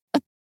matters.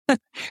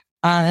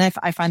 And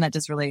I find that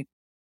just really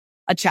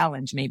a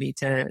challenge maybe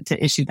to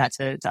issue that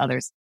to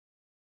others.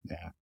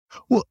 Yeah.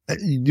 Well,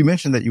 you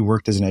mentioned that you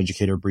worked as an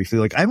educator briefly.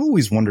 Like, I've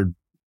always wondered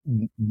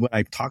when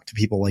I talk to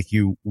people like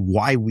you,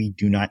 why we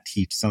do not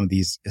teach some of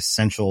these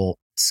essential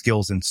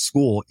skills in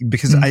school,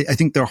 because I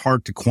think they're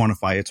hard to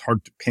quantify. It's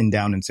hard to pin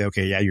down and say,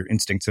 okay, yeah, your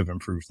instincts have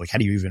improved. Like, how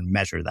do you even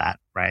measure that?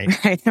 Right.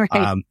 Right.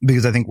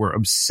 Because I think we're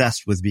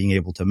obsessed with being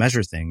able to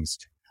measure things.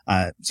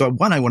 So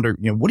one, I wonder,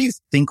 what do you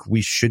think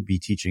we should be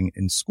teaching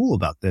in school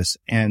about this?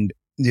 And,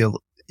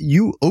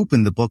 you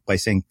open the book by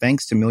saying,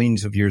 thanks to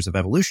millions of years of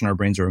evolution, our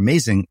brains are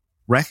amazing,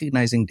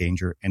 recognizing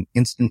danger and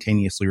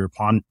instantaneously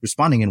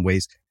responding in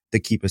ways that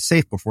keep us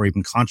safe before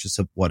even conscious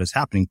of what is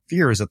happening.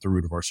 Fear is at the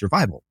root of our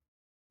survival.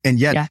 And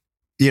yet,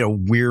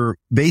 we're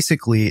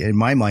basically, in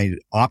my mind,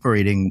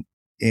 operating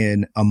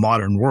in a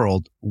modern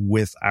world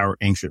with our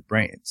ancient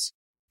brains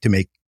to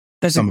make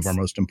some of our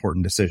most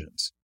important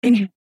decisions.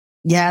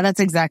 Yeah, that's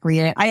exactly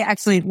it. I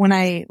actually, when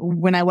I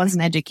was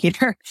an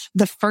educator,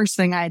 the first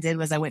thing I did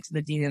was I went to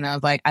the dean and I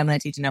was like, I'm going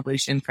to teach an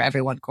evolution for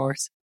everyone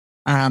course,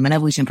 an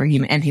evolution for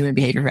human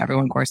behavior for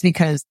everyone course,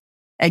 because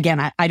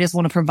again, I just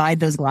want to provide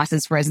those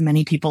glasses for as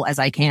many people as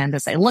I can to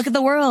say, look at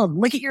the world,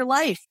 look at your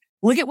life,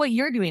 look at what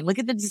you're doing, look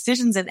at the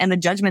decisions and the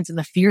judgments and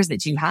the fears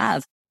that you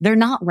have. They're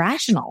not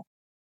rational.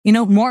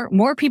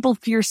 More people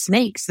fear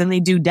snakes than they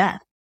do death.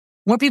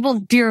 More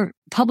people fear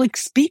public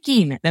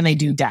speaking than they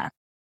do death,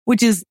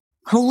 which is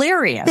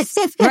hilarious,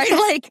 right?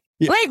 Like,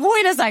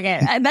 wait a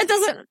second. That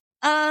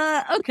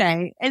doesn't,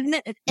 okay.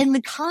 And in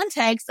the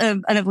context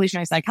of an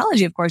evolutionary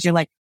psychology, of course, you're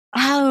like,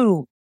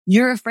 oh,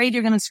 you're afraid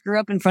you're going to screw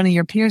up in front of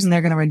your peers and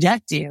they're going to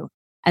reject you.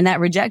 And that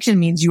rejection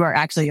means you are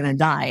actually going to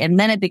die. And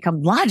then it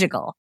becomes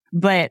logical,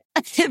 but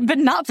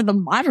not for the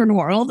modern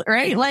world,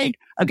 right? Like,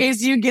 okay,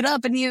 so you get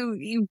up and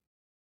you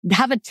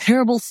have a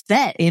terrible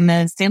set in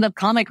a stand-up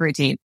comic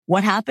routine.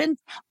 What happened?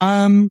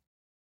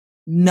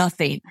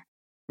 Nothing,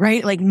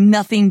 right? Like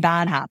nothing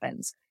bad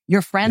happens.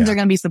 Your friends are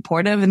going to be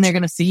supportive and they're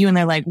going to see you and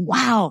they're like,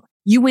 wow,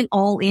 you went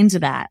all into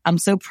that. I'm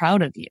so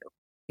proud of you.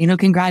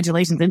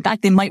 Congratulations. In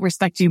fact, they might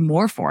respect you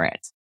more for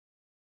it.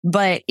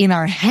 But in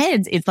our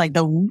heads, it's like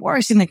the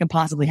worst thing that could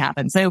possibly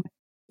happen. So,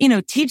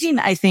 teaching,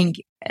 I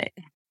think,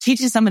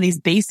 teaches some of these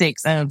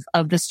basics of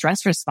the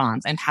stress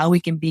response and how we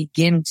can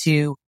begin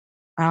to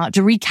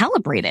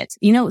recalibrate it.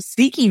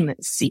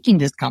 Seeking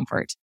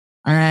discomfort.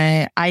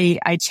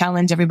 I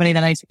challenge everybody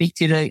that I speak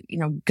to,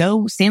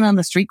 go stand on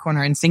the street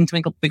corner and sing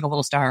Twinkle, Twinkle,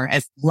 Little Star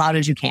as loud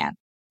as you can.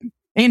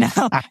 And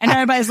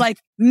everybody's like,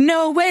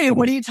 no way.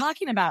 What are you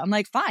talking about? I'm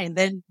like, fine.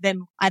 Then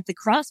at the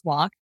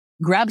crosswalk,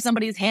 grab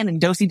somebody's hand and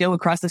do-si-do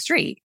across the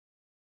street.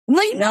 I'm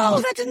like, no,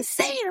 that's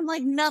insane. I'm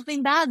like,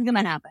 nothing bad's going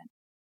to happen.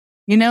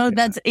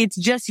 It's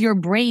just your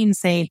brain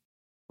saying,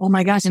 oh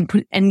my gosh.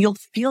 And you'll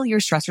feel your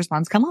stress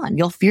response come on.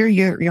 You'll feel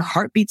your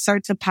heartbeat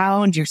start to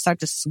pound. You start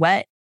to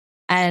sweat.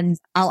 And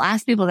I'll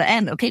ask people to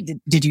end, okay,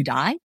 did you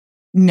die?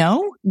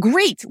 No?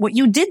 Great. What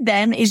you did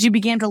then is you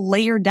began to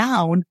layer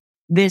down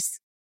this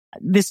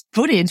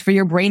footage for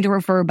your brain to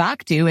refer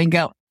back to and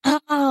go,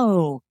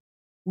 oh,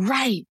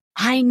 right.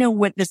 I know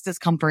what this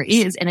discomfort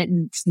is.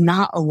 And it's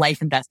not a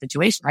life and death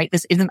situation, right?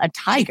 This isn't a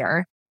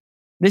tiger.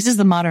 This is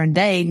the modern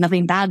day.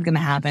 Nothing bad's going to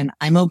happen.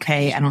 I'm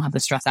okay. I don't have to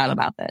stress out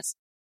about this.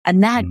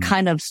 And that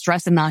kind of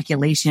stress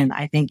inoculation,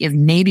 I think, is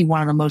maybe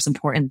one of the most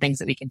important things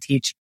that we can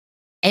teach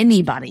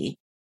anybody,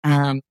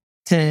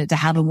 to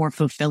have a more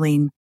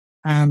fulfilling,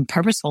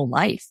 purposeful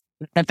life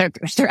that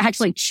they're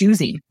actually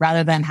choosing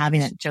rather than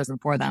having it chosen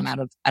for them out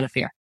of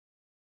fear.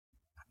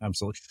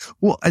 Absolutely.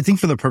 Well, I think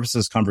for the purpose of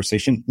this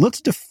conversation,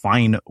 let's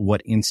define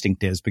what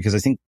instinct is, because I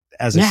think,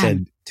 as I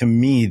said, to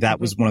me,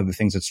 that was one of the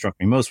things that struck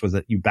me most, was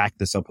that you backed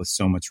this up with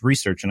so much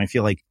research. And I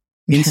feel like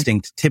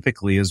instinct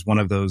typically is one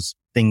of those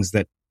things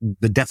that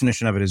the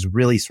definition of it is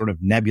really sort of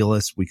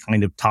nebulous. We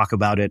kind of talk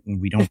about it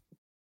and we don't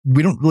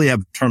really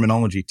have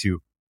terminology to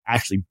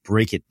actually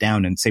break it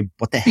down and say,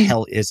 what the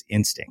hell is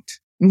instinct?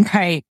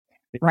 Right.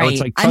 Right.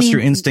 It's like, trust your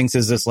instincts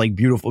is this like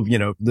beautiful,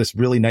 this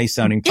really nice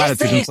sounding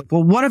platitude. It's like,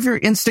 well, what if your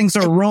instincts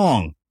are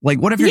wrong?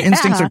 Like, what if your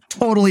instincts are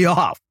totally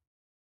off?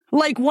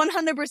 Like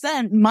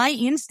 100%. My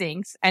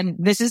instincts,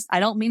 and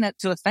I don't mean that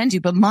to offend you,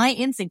 but my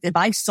instinct, if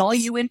I saw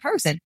you in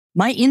person,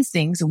 my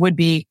instincts would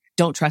be,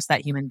 don't trust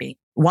that human being.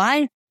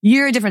 Why?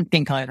 You're a different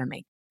skin color than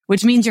me,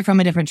 which means you're from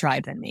a different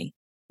tribe than me.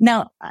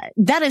 Now,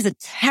 that is a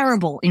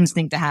terrible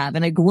instinct to have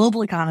in a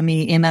global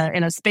economy, in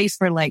a space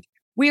where like,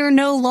 we are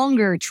no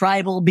longer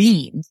tribal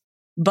beings.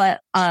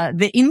 But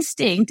the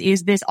instinct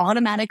is this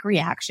automatic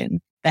reaction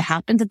that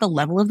happens at the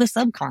level of the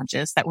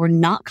subconscious that we're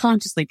not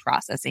consciously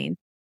processing,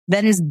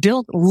 that is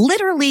built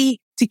literally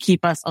to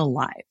keep us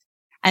alive.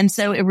 And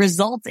so it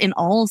results in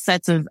all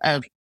sets of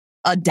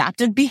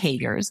adaptive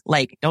behaviors,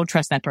 like don't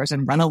trust that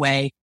person, run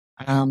away,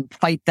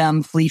 fight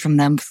them, flee from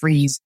them,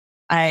 freeze.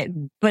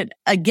 But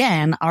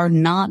again, are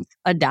not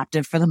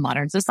adaptive for the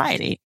modern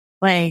society.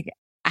 Like,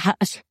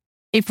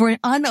 if we're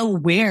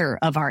unaware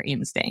of our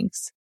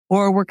instincts,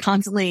 or we're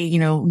constantly,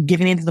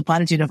 giving into the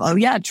platitude of, oh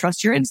yeah,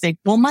 trust your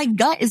instinct. Well, my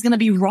gut is going to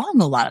be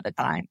wrong a lot of the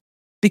time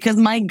because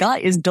my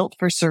gut is built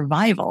for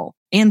survival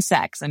and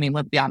sex. I mean,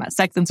 let's be honest.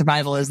 Sex and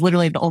survival is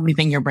literally the only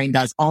thing your brain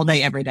does all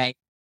day, every day.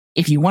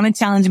 If you want to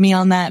challenge me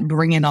on that,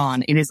 bring it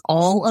on. It is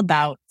all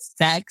about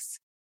sex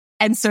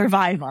and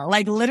survival.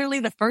 Like literally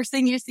the first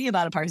thing you see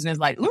about a person is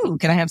like, ooh,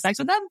 can I have sex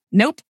with them?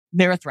 Nope.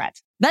 They're a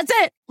threat. That's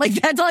it. Like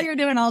that's all you're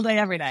doing all day,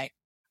 every day.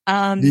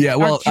 I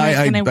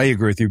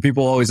agree with you.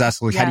 People always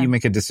ask, like, how do you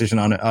make a decision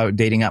on a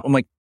dating app? I'm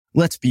like,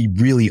 let's be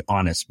really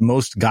honest.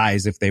 Most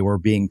guys, if they were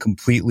being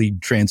completely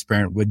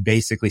transparent, would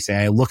basically say,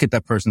 I look at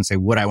that person and say,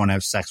 would I want to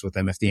have sex with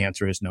them? If the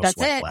answer is no,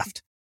 swipe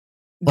left.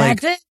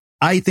 Like, that's it.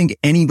 I think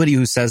anybody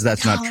who says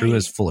that's not true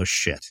is full of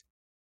shit.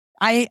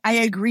 I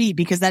agree,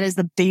 because that is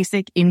the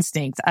basic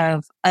instinct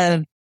of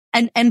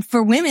and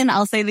for women,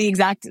 I'll say the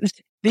exact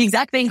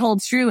thing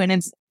holds true. And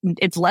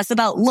it's less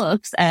about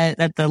looks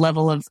at the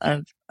level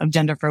of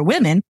gender for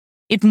women.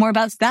 It's more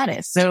about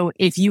status. So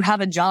if you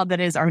have a job that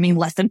is earning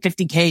less than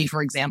 50K,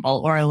 for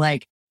example, or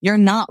like you're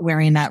not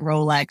wearing that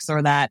Rolex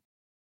or that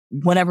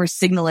whatever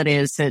signal it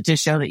is to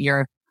show that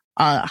you're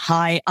a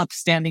high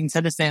upstanding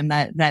citizen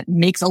that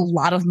makes a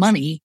lot of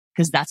money,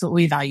 because that's what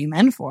we value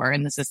men for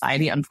in the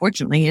society,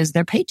 unfortunately, is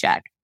their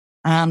paycheck.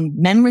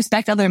 Men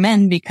respect other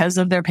men because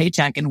of their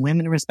paycheck, and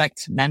women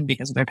respect men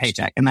because of their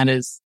paycheck. And that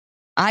is,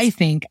 I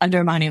think,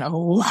 undermining a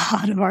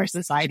lot of our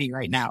society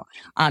right now,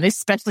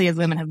 especially as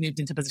women have moved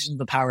into positions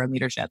of power and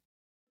leadership.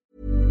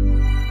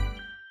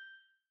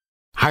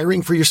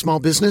 Hiring for your small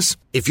business?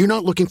 If you're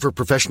not looking for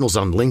professionals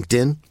on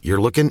LinkedIn, you're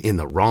looking in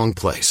the wrong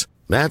place.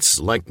 That's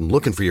like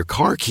looking for your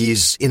car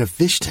keys in a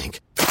fish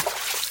tank.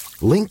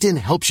 LinkedIn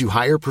helps you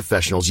hire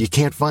professionals you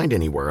can't find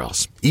anywhere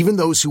else, even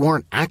those who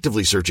aren't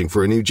actively searching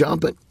for a new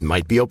job but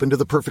might be open to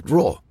the perfect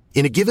role.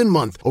 In a given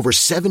month, over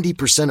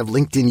 70% of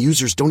LinkedIn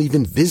users don't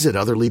even visit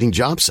other leading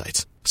job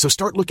sites. So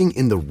start looking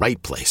in the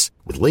right place.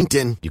 With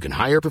LinkedIn, you can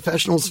hire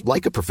professionals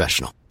like a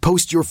professional.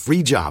 Post your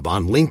free job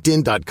on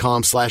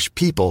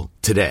linkedin.com/people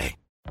today.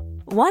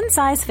 One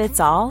size fits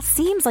all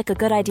seems like a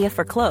good idea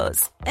for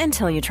clothes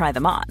until you try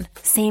them on.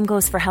 Same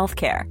goes for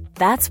healthcare.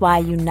 That's why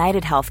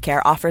United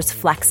Healthcare offers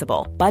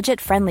flexible,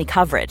 budget-friendly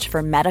coverage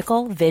for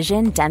medical,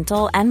 vision,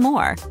 dental, and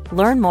more.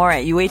 Learn more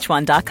at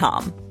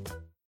uh1.com.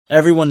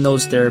 Everyone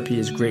knows therapy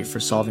is great for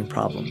solving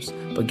problems,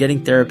 but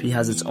getting therapy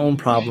has its own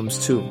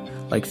problems too,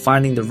 like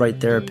finding the right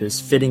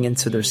therapist, fitting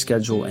into their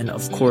schedule, and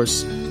of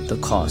course, the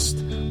cost.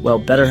 Well,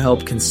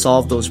 BetterHelp can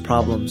solve those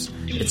problems.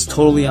 It's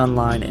totally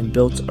online and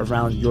built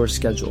around your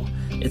schedule.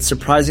 It's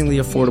surprisingly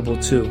affordable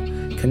too.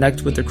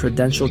 Connect with a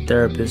credentialed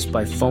therapist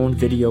by phone,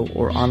 video,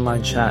 or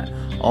online chat,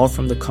 all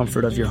from the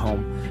comfort of your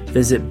home.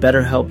 Visit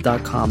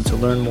BetterHelp.com to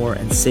learn more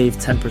and save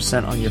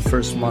 10% on your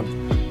first month.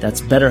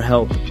 That's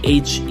BetterHelp,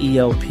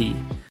 H-E-L-P.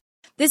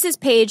 This is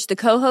Paige, the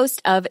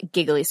co-host of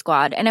Giggly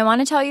Squad, and I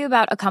want to tell you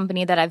about a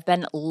company that I've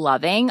been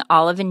loving,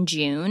 Olive &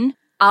 June.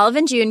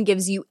 Olive & June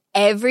gives you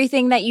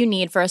everything that you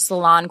need for a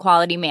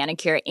salon-quality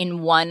manicure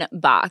in one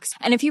box.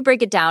 And if you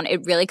break it down,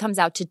 it really comes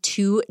out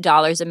to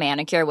 $2 a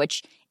manicure,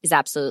 which is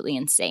absolutely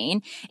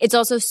insane. It's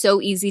also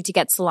so easy to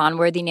get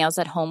salon-worthy nails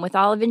at home with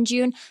Olive &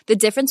 June. The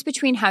difference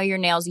between how your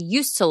nails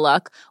used to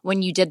look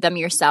when you did them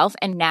yourself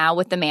and now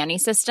with the Mani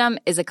system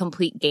is a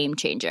complete game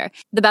changer.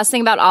 The best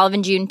thing about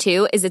Olive & June,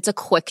 too, is it's a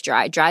quick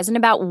dry. Dries in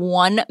about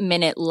 1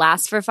 minute,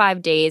 lasts for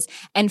 5 days,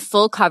 and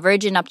full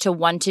coverage in up to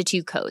 1 to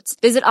 2 coats.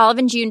 Visit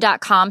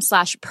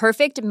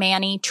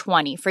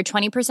oliveandjune.com/perfectmani20 for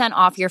 20%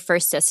 off your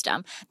first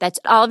system. That's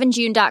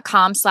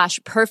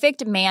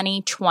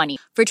oliveandjune.com/perfectmani20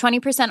 for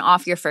 20%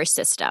 off your first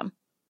system.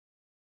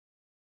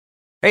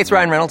 Hey, it's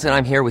Ryan Reynolds, and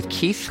I'm here with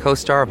Keith,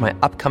 co-star of my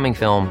upcoming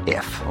film,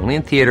 If, only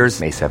in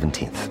theaters May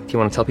 17th. Do you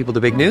want to tell people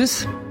the big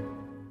news?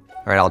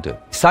 All right, I'll do it.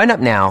 Sign up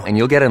now and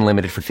you'll get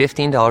unlimited for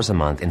 $15 a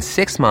month and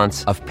 6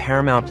 months of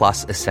Paramount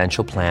Plus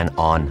Essential Plan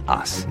on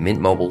us.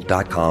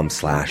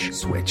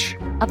 MintMobile.com/switch.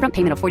 Upfront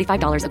payment of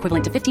 $45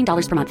 equivalent to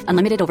 $15 per month.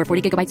 Unlimited over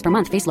 40 gigabytes per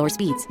month. Face lower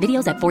speeds.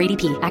 Videos at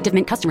 480p. Active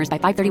Mint customers by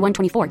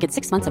 531.24 get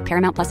 6 months of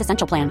Paramount Plus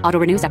Essential Plan. Auto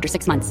renews after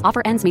 6 months.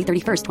 Offer ends May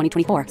 31st,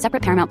 2024.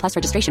 Separate Paramount Plus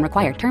registration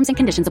required. Terms and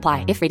conditions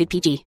apply if rated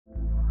PG.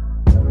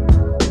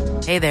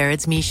 Hey there,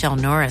 it's Michelle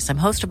Norris. I'm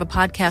host of a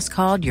podcast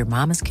called Your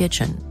Mama's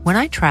Kitchen. When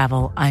I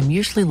travel, I'm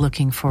usually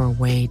looking for a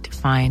way to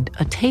find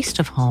a taste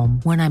of home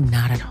when I'm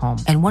not at home.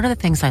 And one of the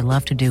things I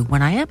love to do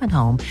when I am at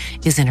home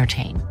is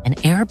entertain. And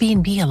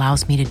Airbnb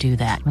allows me to do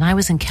that. When I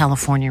was in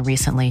California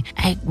recently,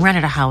 I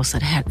rented a house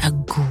that had a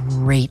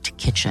great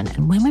kitchen.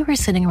 And when we were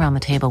sitting around the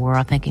table, we were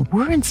all thinking,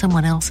 we're in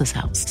someone else's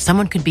house.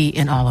 Someone could be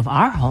in all of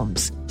our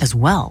homes as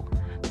well.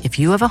 If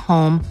you have a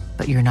home,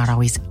 but you're not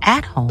always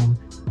at home,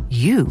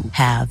 you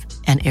have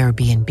an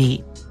Airbnb.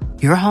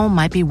 Your home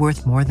might be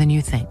worth more than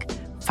you think.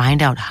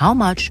 Find out how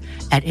much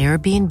at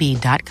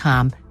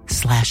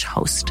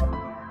airbnb.com/host.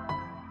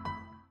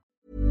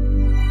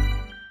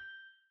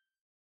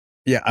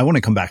 Yeah, I want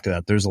to come back to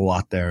that. There's a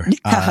lot there.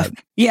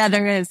 Yeah,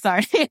 there is.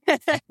 Sorry.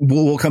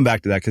 We'll come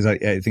back to that because I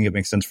think it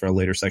makes sense for a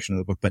later section of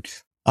the book. But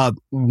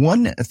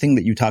one thing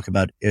that you talk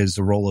about is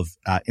the role of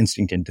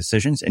instinct in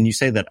decisions. And you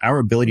say that our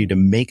ability to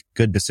make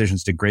good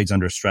decisions degrades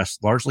under stress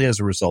largely as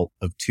a result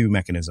of two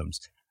mechanisms: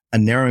 a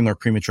narrowing or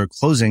premature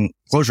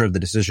closure of the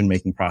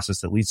decision-making process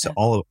that leads to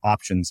all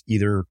options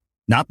either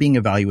not being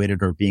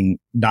evaluated or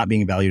not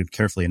being evaluated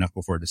carefully enough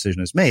before a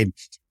decision is made;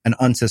 an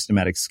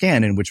unsystematic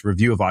scan in which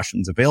review of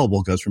options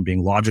available goes from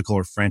being logical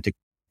or frantic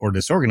or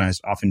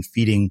disorganized, often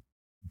feeding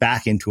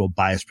back into a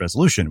biased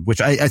resolution, which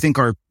I think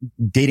our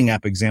dating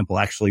app example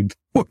actually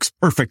works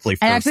perfectly.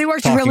 It actually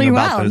works really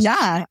well.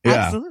 Yeah,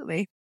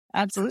 absolutely.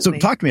 Absolutely. So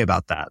talk to me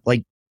about that.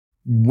 Like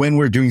when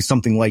we're doing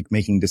something like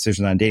making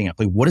decisions on a dating app,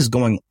 like what is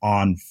going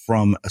on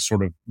from a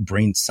sort of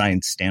brain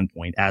science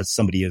standpoint as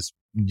somebody is,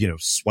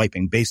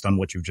 swiping based on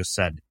what you've just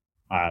said,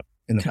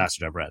 in the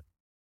passage I've read?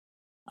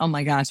 Oh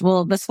my gosh.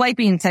 Well, the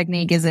swiping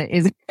technique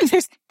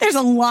there's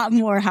a lot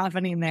more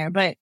happening there,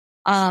 but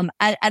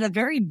at a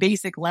very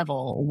basic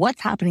level, what's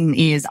happening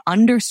is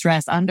under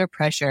stress, under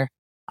pressure,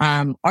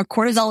 our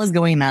cortisol is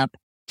going up.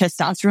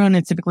 Testosterone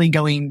is typically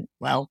going,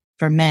 well,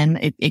 for men,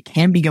 it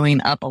can be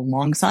going up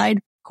alongside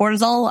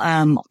cortisol,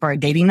 for a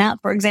dating app,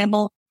 for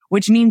example,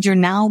 which means you're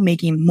now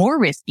making more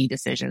risky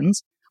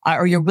decisions,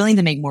 or you're willing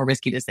to make more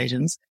risky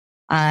decisions.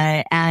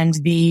 And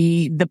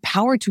the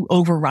power to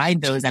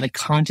override those at a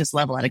conscious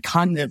level, at a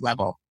cognitive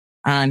level,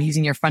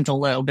 using your frontal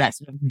lobe, that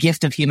sort of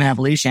gift of human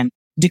evolution,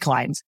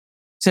 declines.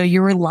 So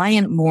you're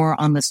reliant more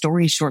on the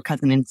story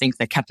shortcuts and instincts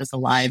that kept us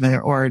alive,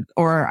 or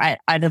at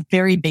the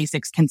very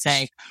basics can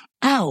say,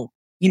 oh,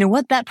 you know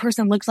what that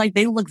person looks like?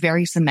 They look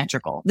very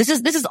symmetrical. This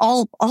is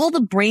all the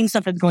brain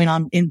stuff that's going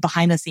on in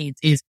behind the scenes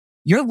is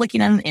you're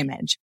looking at an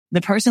image. The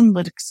person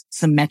looks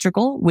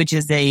symmetrical, which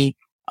is a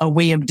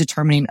way of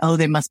determining, oh,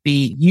 they must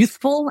be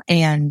youthful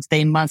and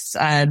they must,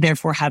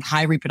 therefore have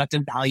high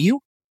reproductive value.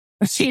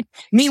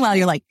 Meanwhile,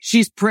 you're like,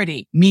 she's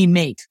pretty, me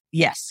mate.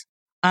 Yes.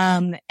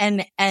 And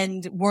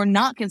we're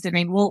not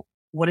considering, well,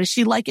 what is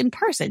she like in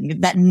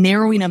person? That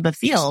narrowing of the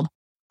field,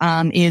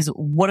 is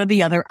what are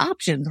the other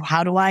options?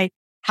 How do I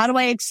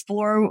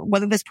explore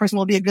whether this person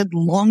will be a good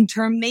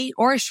long-term mate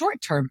or a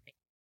short-term mate?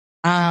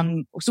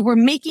 So we're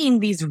making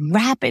these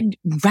rapid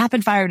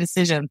fire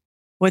decisions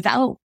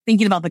without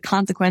thinking about the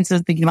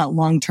consequences, thinking about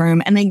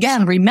long-term. And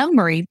again,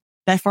 remembering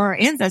that for our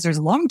ancestors,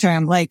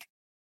 long-term, like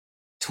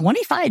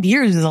 25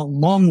 years is a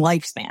long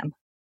lifespan.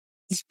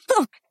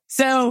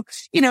 So,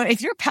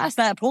 if you're past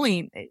that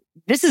point,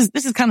 this is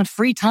kind of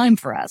free time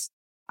for us.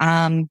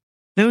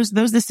 Those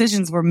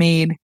decisions were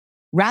made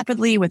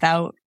rapidly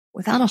without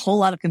a whole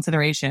lot of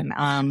consideration,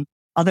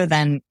 other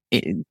than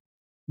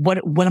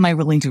what am I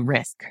willing to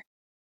risk?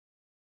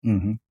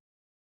 Mm-hmm.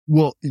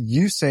 Well,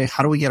 you say,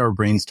 how do we get our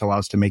brains to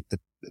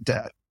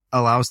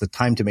allow us the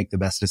time to make the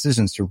best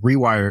decisions? To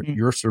rewire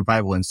your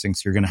survival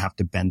instincts, you're going to have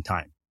to bend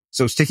time.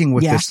 So sticking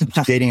with this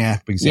dating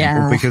app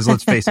example, because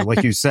let's face it,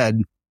 like you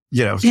said,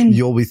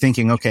 you'll be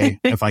thinking, okay,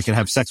 if I can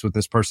have sex with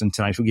this person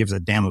tonight, who gives a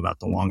damn about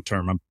the long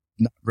term? I'm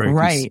not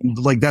very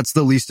that's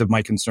the least of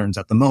my concerns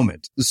at the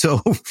moment.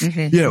 So,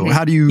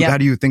 how do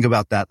you think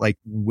about that? Like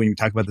when you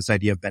talk about this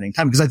idea of bending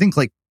time, because I think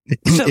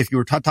if you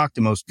were to talk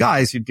to most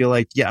guys, you'd be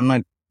like,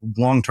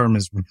 long term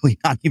is really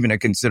not even a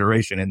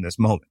consideration in this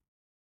moment.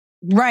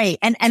 Right.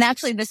 And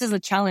actually this is a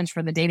challenge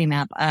for the dating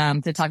app,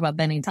 to talk about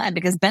bending time,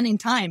 because bending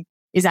time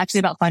is actually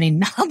about finding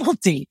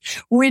novelty,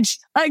 which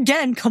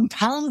again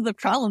compounds the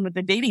problem with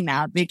the dating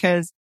app,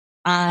 because,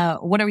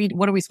 what are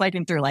we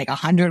swiping through? Like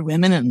 100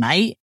 women a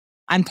night?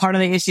 And part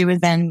of the issue is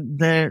then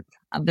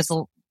this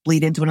will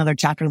bleed into another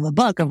chapter of the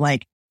book of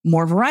like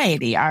more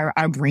variety.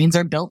 Our brains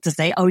are built to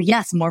say, oh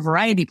yes, more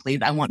variety, please.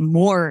 I want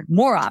more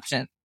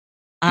options.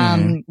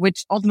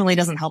 Which ultimately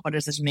doesn't help our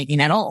decision making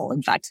at all.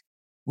 In fact,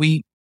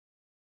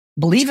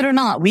 believe it or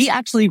not, we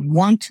actually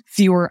want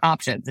fewer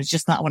options. It's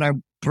just not what our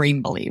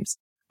brain believes.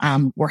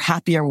 We're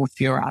happier with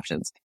fewer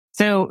options.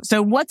 So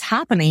what's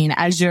happening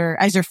as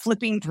you're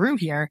flipping through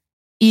here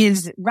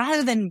is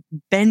rather than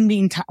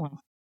bending time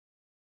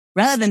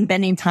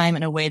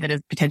in a way that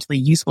is potentially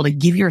useful to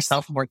give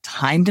yourself more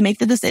time to make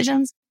the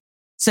decisions.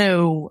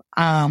 So,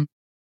 I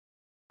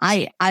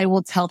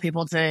will tell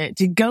people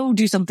to go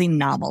do something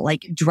novel,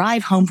 like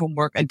drive home from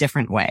work a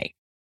different way.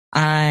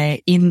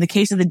 In the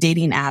case of the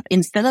dating app,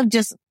 instead of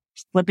just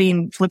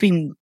swiping,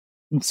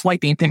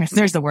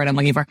 there's the word I'm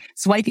looking for,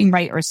 swiping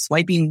right or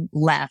swiping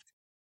left,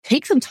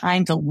 take some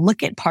time to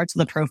look at parts of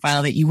the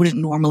profile that you wouldn't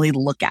normally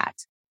look at.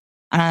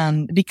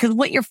 Because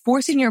what you're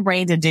forcing your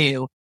brain to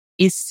do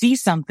is see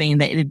something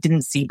that it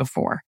didn't see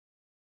before.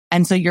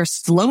 And so you're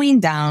slowing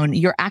down,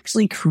 you're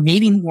actually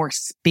creating more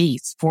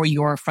space for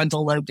your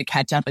frontal lobe to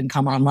catch up and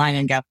come online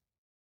and go,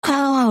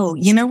 oh,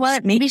 you know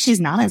what? Maybe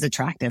she's not as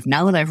attractive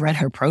now that I've read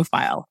her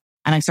profile.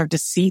 And I start to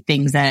see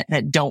things that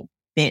don't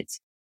fit,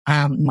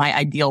 my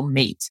ideal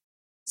mate.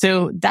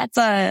 So that's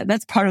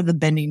part of the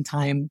bending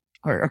time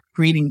or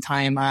creating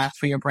time,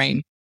 for your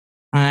brain.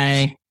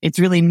 It's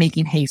really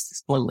making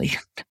haste slowly.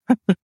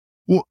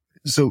 Well,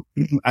 so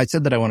I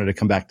said that I wanted to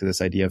come back to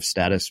this idea of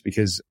status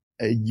because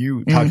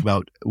you talk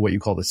about what you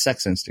call the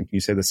sex instinct. You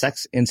say the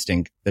sex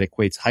instinct that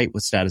equates height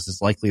with status is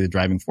likely the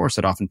driving force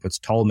that often puts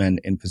tall men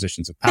in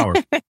positions of power.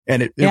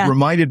 And it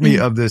reminded me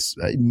of this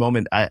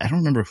moment. I don't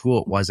remember who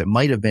it was. It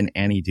might have been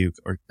Annie Duke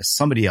or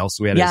somebody else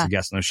we had as a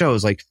guest on the show. It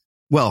was like,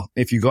 well,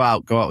 if you go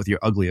out with your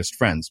ugliest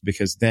friends,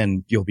 because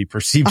then you'll be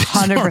perceived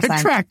as more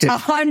attractive.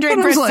 100%.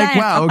 And I was like,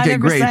 wow, okay, 100%.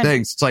 great,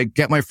 thanks. It's like,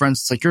 get my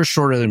friends. It's like, you're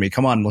shorter than me.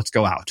 Come on, let's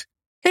go out.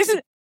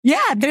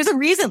 There's a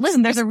reason.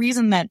 Listen, there's a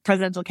reason that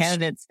presidential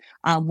candidates,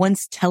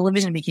 once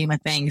television became a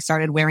thing,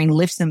 started wearing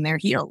lifts in their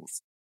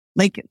heels,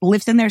 like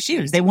lifts in their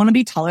shoes. They want to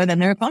be taller than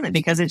their opponent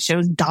because it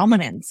shows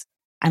dominance.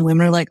 And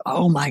women are like,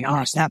 oh my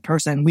gosh, that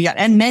person.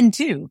 And men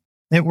too.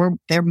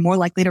 They're more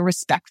likely to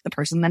respect the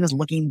person that is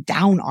looking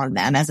down on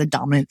them as a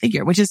dominant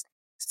figure, which is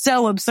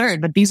so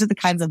absurd. But these are the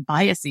kinds of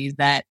biases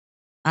that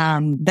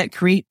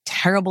create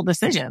terrible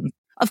decisions.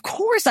 Of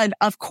course I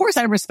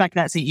respect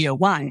that CEO.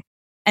 Why?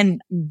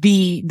 And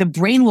the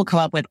brain will come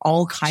up with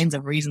all kinds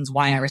of reasons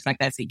why I respect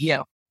that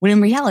CEO. When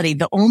in reality,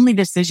 the only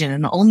decision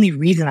and the only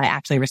reason I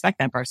actually respect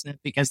that person is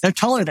because they're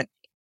taller than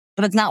me.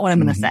 But that's not what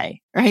I'm going to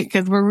say, right?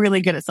 Because we're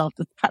really good at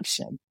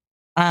self-deception.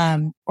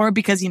 Or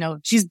because,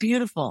 she's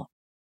beautiful,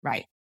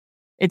 right?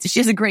 She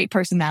has a great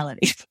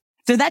personality.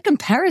 So that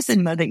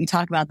comparison mode that you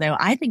talk about, though,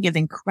 I think is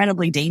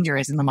incredibly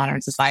dangerous in the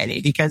modern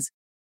society because,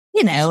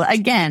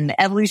 again,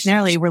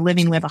 evolutionarily, we're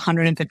living with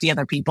 150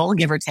 other people,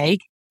 give or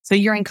take. So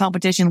you're in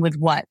competition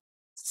with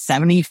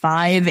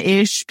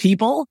 75-ish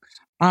people.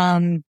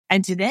 And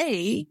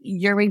today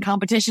you're in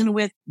competition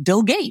with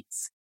Bill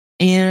Gates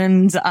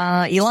and,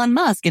 Elon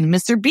Musk and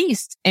Mr.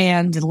 Beast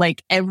and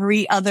like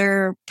every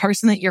other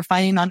person that you're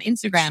finding on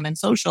Instagram and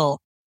social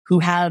who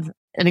have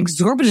an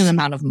exorbitant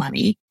amount of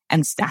money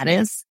and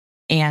status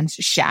and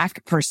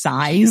shack for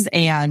size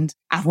and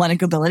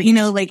athletic ability.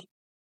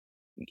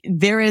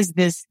 There is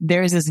this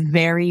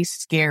very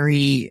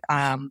scary,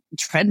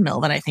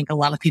 treadmill that I think a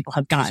lot of people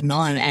have gotten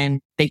on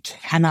and they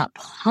cannot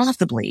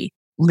possibly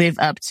live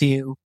up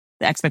to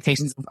the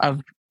expectations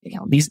of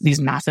these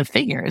massive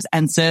figures.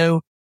 And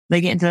so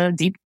they get into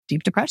deep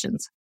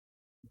depressions.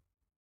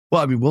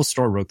 Well, I mean, Will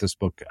Storr wrote this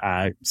book,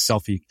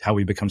 Selfie, How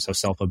We Become So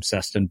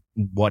Self-Obsessed and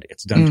What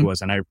It's Done to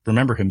Us. And I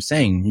remember him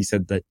saying, he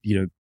said that,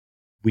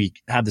 we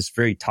have this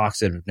very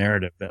toxic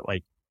narrative that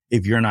like,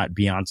 if you're not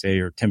Beyonce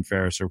or Tim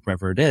Ferriss or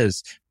whoever it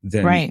is,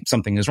 then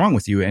something is wrong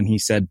with you. And he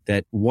said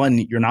that one,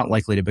 you're not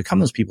likely to become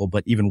those people,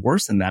 but even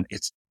worse than that,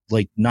 it's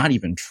like not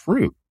even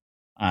true.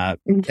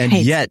 And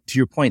yet, to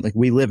your point, like,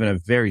 we live in a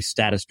very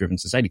status driven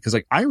society. Cause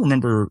like, I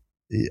remember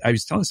I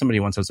was telling somebody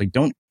once, I was like,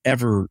 don't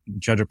ever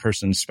judge a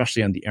person,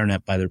 especially on the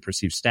internet, by their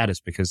perceived status,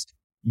 because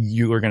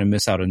you are going to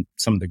miss out on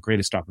some of the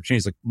greatest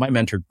opportunities. Like my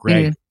mentor,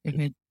 Greg,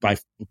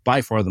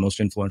 by far the most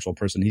influential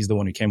person. He's the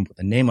one who came up with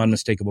the name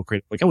Unmistakable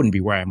Creative. Like I wouldn't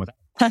be where I am without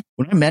him.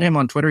 When I met him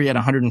on Twitter, he had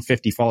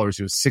 150 followers.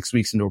 He was 6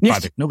 weeks into a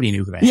project. Nobody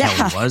knew who the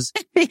hell he was.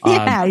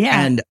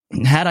 And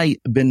had I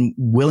been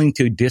willing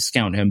to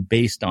discount him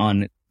based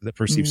on the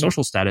perceived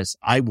social status,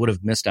 I would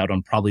have missed out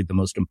on probably the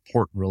most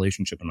important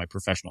relationship in my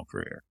professional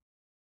career.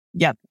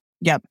 Yep.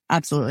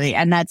 Absolutely.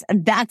 And that's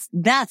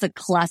a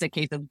classic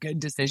case of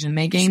good decision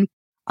making.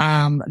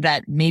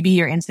 That maybe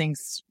your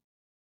instincts,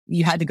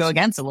 you had to go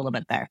against a little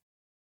bit there.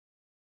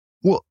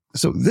 Well,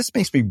 so this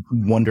makes me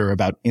wonder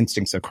about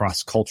instincts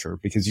across culture,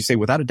 because you say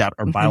without a doubt,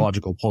 our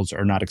biological pulls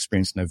are not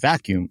experienced in a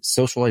vacuum.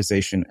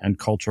 Socialization and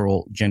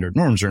cultural gendered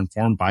norms are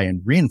informed by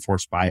and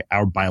reinforced by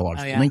our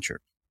biological nature.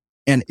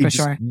 And it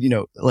just, you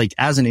know, like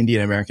as an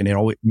Indian American, it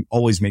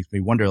always makes me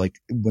wonder, like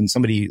when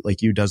somebody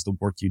like you does the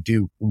work you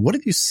do, what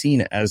have you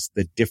seen as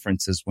the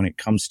differences when it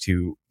comes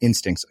to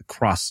instincts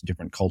across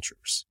different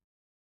cultures?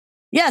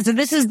 Yeah. So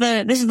this is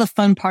the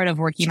fun part of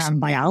working on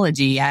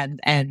biology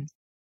and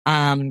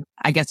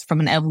I guess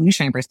from an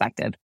evolutionary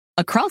perspective,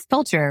 across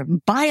culture,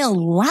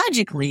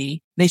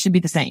 biologically, they should be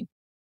the same.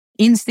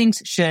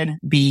 Instincts should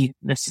be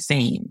the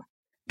same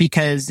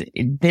because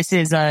this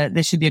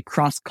should be a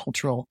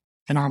cross-cultural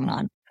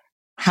phenomenon.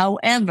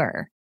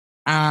 However,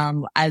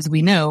 as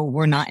we know,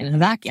 we're not in a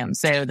vacuum.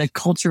 So the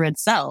culture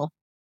itself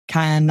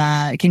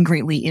can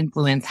greatly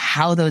influence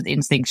how those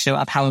instincts show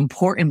up, how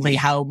importantly,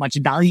 how much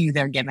value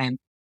they're given,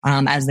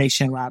 as they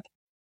show up.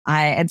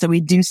 And so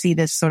we do see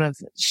this sort of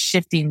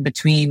shifting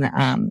between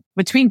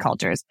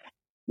cultures,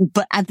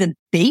 but at the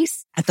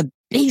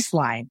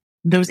baseline,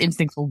 those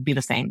instincts will be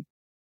the same.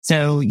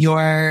 So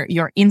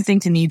your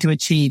instinct to need to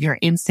achieve, your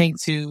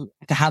instinct to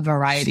have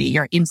variety,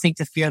 your instinct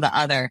to fear the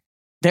other,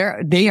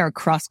 they are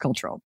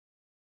cross-cultural.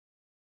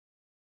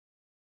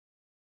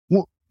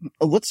 Well,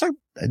 let's start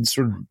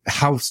sort of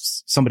how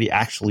somebody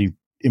actually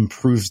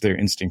improves their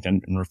instinct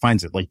and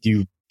refines it. Like,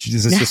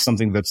 is this just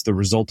something that's the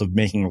result of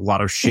making a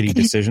lot of shitty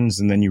decisions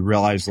and then you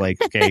realize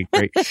like, okay,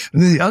 great.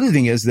 And then the other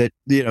thing is that,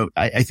 you know,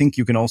 I think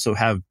you can also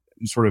have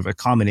sort of a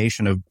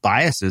combination of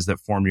biases that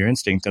form your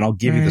instinct. And I'll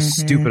give you the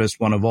stupidest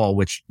one of all,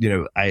 which, you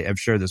know, I've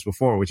shared this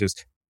before, which is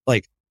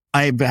like,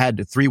 I've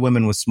had 3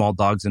 women with small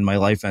dogs in my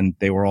life and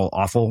they were all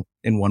awful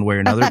in one way or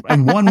another.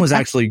 And one was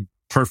actually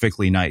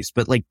perfectly nice.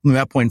 But like from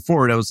that point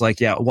forward, I was like,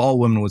 yeah, well, all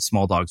women with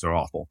small dogs are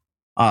awful.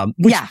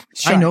 Which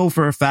I know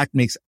for a fact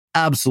makes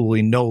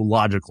absolutely no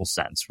logical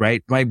sense,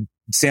 right? My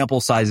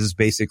sample size is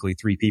basically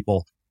 3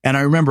 people. And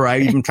I remember I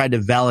even tried to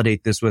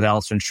validate this with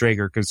Alison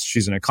Schrager because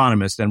she's an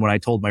economist. And when I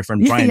told my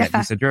friend Brian that,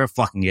 he said, you're a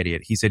fucking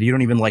idiot. He said, you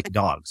don't even like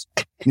dogs.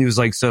 And he was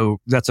like, so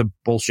that's a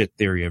bullshit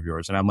theory of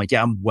yours. And I'm like,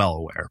 yeah, I'm well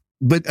aware.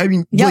 But I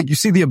mean, like you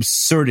see the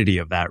absurdity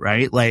of that,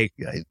 right? Like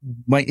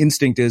my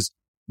instinct is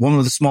woman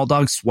with a small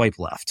dog, swipe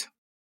left.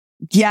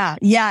 Yeah.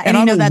 And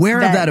I'm aware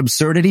of that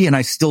absurdity and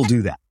I still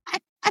do that.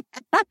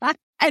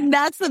 And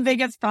that's the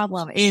biggest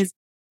problem is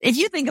if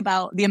you think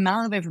about the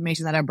amount of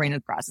information that our brain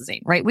is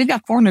processing, right? We've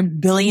got 400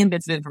 billion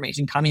bits of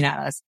information coming at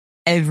us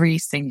every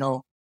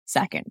single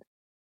second.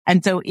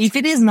 And so if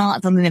it is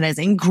not something that is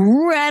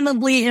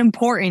incredibly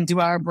important to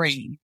our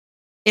brain,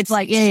 it's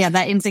like, yeah,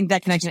 that instinct,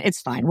 that connection,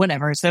 it's fine,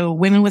 whatever. So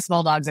women with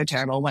small dogs are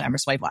terrible, whatever,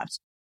 swipe left.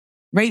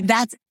 Right?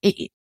 That's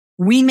it.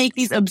 We make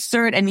these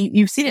absurd, and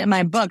you've seen it in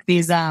my book,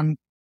 these, the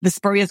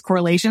spurious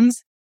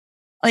correlations.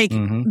 Like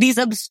these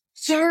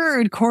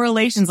absurd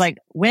correlations, like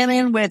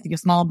women with your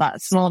small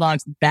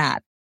dogs,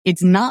 bad.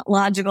 It's not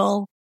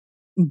logical,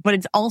 but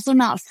it's also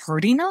not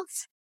hurting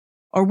us,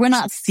 or we're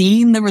not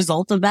seeing the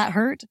result of that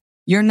hurt.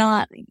 You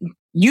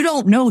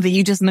don't know that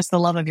you just missed the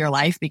love of your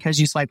life because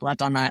you swiped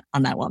left on that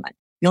woman.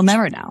 You'll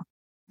never know.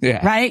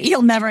 Yeah. Right?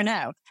 You'll never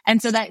know.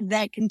 And so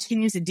that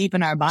continues to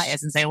deepen our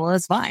bias and say, well,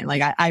 it's fine.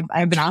 Like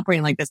I've been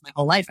operating like this my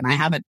whole life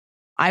and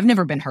I've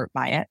never been hurt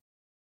by it.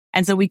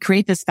 And so we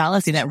create this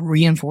fallacy that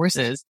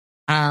reinforces,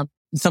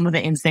 some of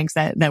the instincts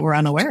that we're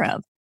unaware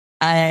of.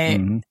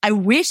 I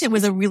wish it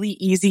was a really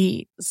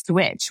easy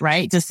switch,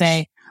 right? To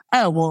say,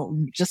 oh, well,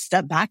 just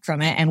step back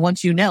from it. And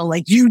once you know,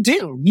 like you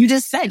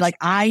just said, like,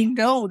 I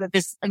know that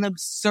this is an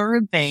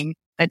absurd thing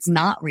that's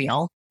not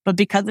real, but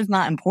because it's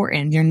not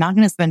important, you're not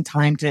going to spend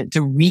time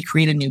to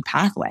recreate a new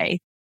pathway.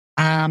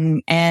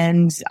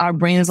 And our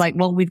brain is like,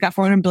 well, we've got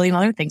 400 billion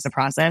other things to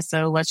process.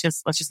 So let's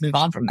just move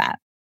on from that.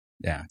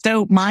 Yeah.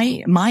 So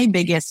my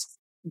biggest,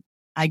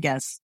 I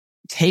guess,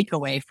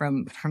 takeaway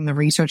from the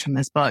research from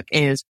this book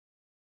is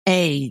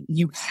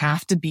you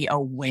have to be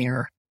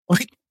aware.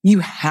 Like you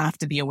have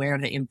to be aware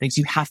of the instincts.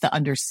 You have to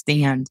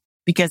understand,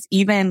 because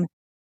even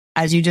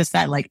as you just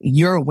said, like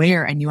you're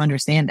aware and you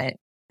understand it.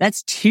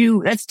 That's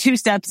two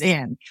steps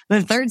in.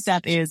 The third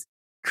step is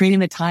creating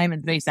the time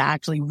and space to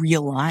actually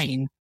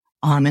realign,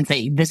 and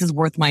say, this is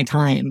worth my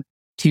time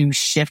to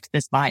shift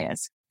this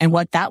bias. And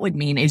what that would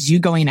mean is you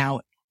going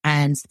out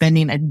and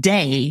spending a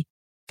day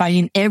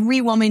finding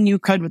every woman you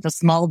could with a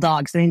small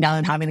dog sitting down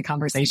and having a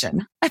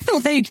conversation. I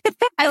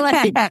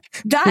like that.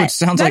 Which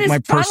sounds like my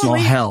personal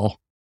hell.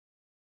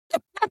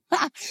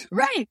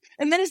 Right.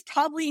 And that is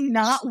probably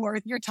not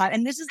worth your time.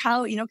 And this is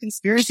how,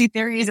 conspiracy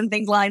theories and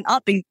things line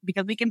up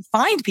because we can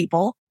find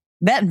people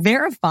that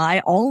verify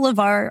all of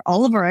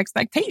our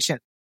expectations.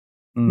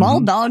 Mm-hmm.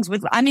 Small dogs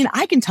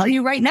I can tell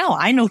you right now,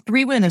 I know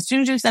 3 women. As soon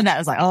as you said that, I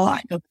was like, oh,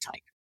 I know the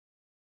type.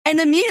 And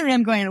immediately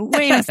I'm going,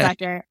 wait a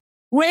second.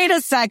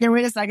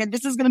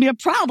 This is going to be a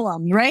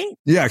problem, right?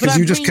 Yeah, because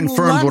you just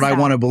confirmed what I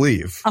want to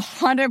believe.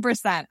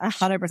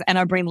 100%. And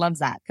our brain loves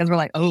that because we're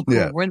like, oh,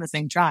 cool, we're in the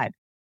same tribe.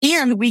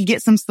 And we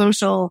get some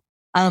social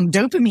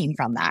dopamine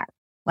from that.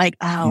 Like,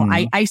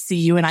 I see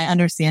you and I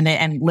understand it.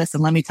 And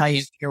listen, let me tell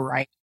you, you're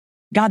right.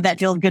 God, that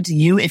feels good to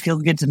you. It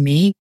feels good to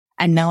me.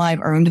 And now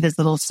I've earned this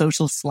little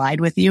social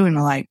slide with you.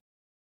 And like,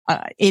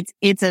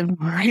 it's a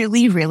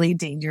really, really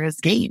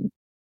dangerous game.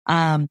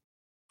 So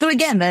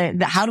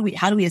again, how do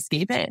we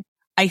escape it?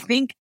 I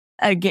think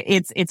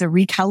it's a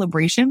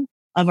recalibration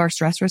of our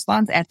stress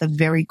response at the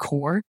very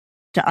core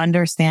to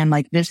understand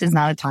like this is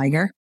not a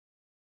tiger.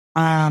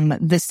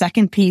 The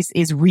second piece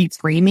is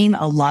reframing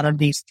a lot of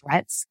these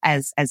threats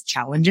as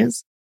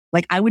challenges.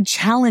 Like I would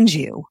challenge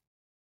you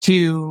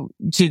to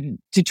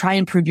try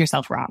and prove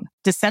yourself wrong,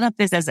 to set up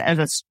this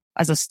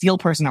as a steel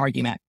person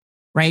argument,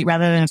 right?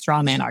 Rather than a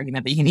straw man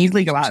argument that you can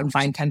easily go out and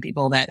find 10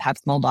 people that have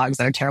small dogs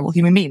that are terrible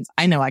human beings.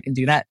 I know I can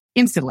do that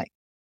instantly,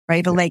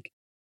 right? But like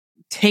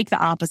take the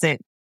opposite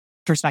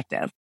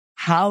perspective.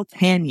 How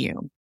can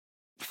you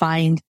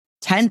find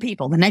 10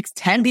 people, the next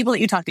 10 people that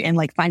you talk to and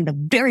like find the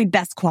very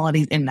best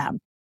qualities in them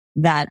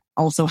that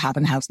also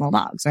happen to have small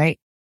dogs, right?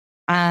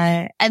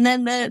 And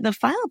then the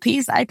final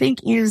piece I think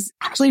is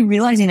actually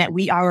realizing that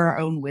we are our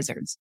own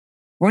wizards.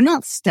 We're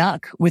not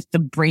stuck with the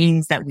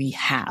brains that we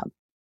have,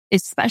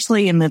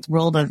 especially in this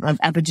world of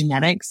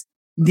epigenetics,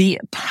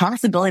 the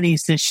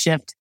possibilities to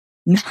shift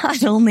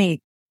not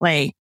only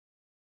like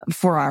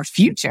for our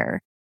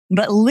future,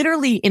 but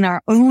literally in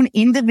our own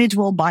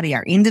individual body,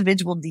 our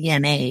individual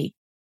DNA.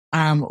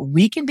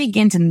 We can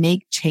begin to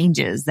make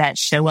changes that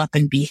show up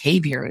in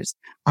behaviors,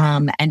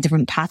 and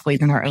different pathways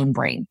in our own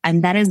brain.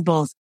 And that is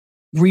both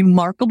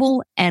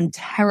remarkable and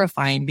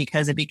terrifying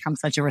because it becomes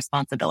such a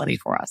responsibility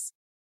for us,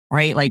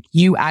 right? Like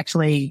you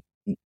actually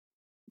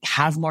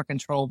have more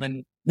control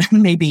than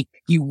maybe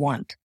you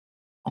want.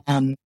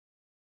 So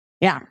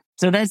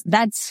that's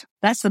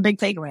the big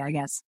takeaway, I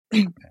guess.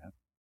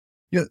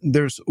 Yeah,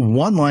 there's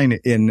one line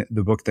in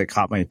the book that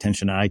caught my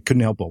attention, and I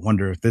couldn't help but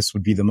wonder if this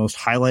would be the most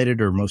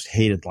highlighted or most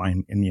hated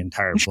line in the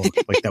entire book,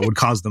 like that would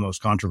cause the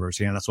most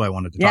controversy. And that's why I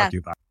wanted to talk to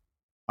you about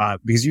it.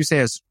 Because you say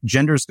as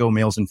genders go,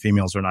 males and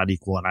females are not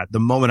equal. And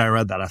the moment I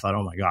read that, I thought,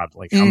 oh my God,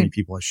 like how many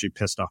people is she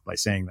pissed off by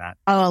saying that?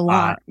 Oh, a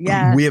lot.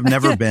 Yeah. We have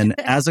never been,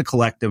 as a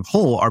collective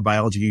whole, our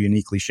biology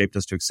uniquely shaped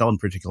us to excel in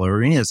particular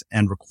arenas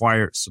and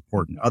require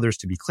support in others.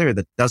 To be clear,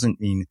 that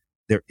doesn't mean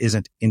there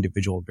isn't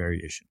individual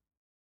variation.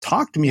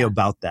 Talk to me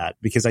about that,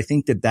 because I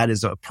think that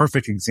is a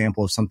perfect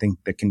example of something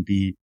that can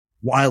be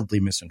wildly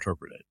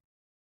misinterpreted.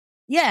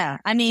 Yeah.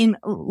 I mean,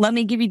 let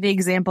me give you the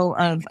example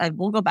of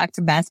we'll go back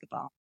to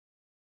basketball.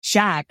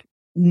 Shaq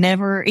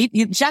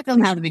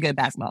doesn't have to be good at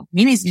basketball.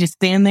 He needs to just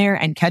stand there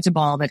and catch a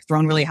ball that's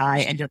thrown really high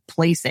and just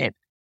place it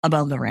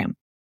above the rim.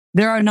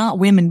 There are not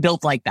women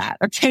built like that.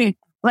 Okay.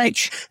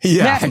 Like,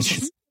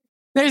 there's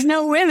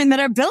no women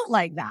that are built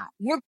like that.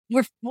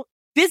 We're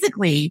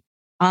physically,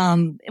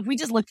 if we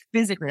just look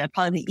physically, that's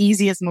probably the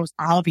easiest, most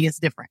obvious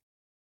difference.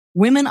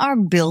 Women are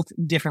built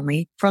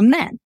differently from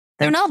men.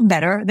 They're not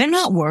better. They're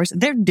not worse.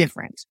 They're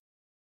different.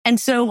 And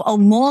so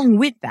along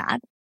with that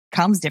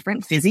comes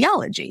different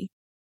physiology.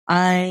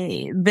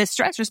 The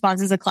stress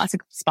response is a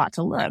classic spot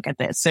to look at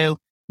this. So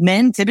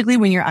men, typically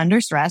when you're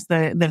under stress,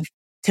 the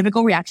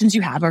typical reactions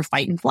you have are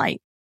fight and flight.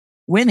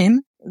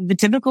 Women, the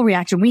typical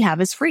reaction we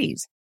have is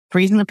freeze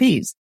and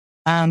appease,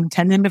 tend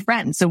to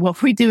befriend. So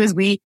what we do is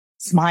we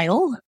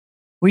smile.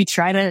 We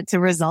try to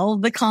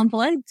resolve the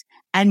conflict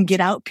and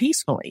get out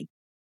peacefully.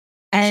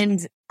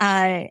 And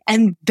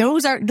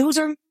those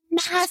are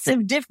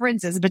massive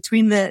differences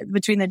between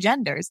the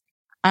genders,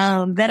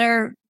 that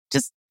are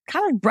just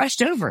kind of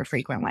brushed over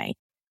frequently.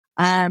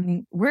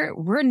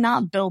 We're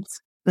not built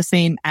the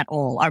same at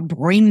all. Our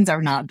brains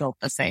are not built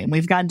the same.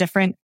 We've got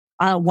different,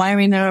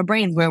 wiring in our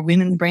brains, where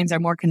women's brains are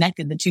more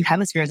connected. The two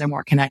hemispheres are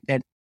more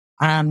connected.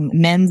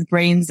 Men's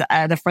brains,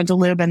 the frontal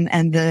lobe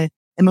and the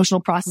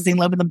emotional processing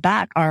lobe in the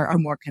back are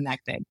more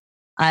connected.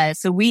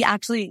 So we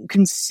actually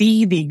can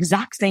see the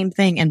exact same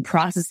thing and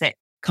process it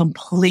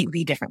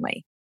completely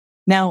differently.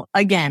 Now,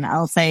 again,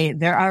 I'll say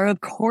there are,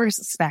 of course,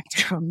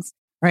 spectrums,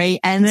 right?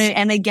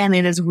 And again,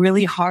 it is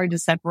really hard to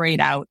separate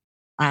out,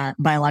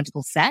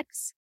 biological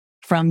sex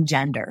from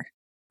gender,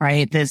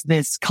 right?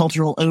 This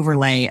cultural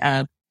overlay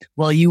of,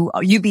 well, you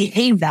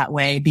behave that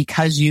way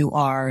because you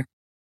are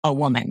a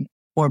woman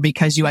or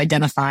because you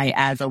identify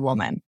as a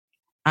woman.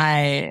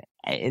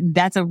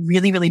 That's a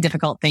really, really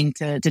difficult thing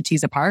to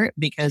tease apart,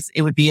 because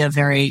it would be a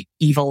very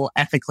evil,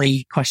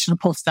 ethically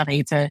questionable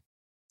study to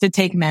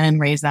take men and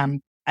raise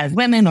them as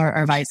women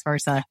or vice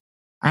versa.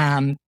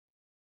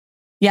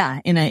 Yeah,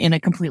 in a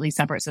completely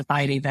separate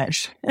society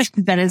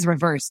that is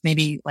reversed.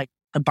 Maybe like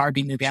the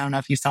Barbie movie. I don't know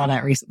if you saw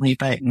that recently,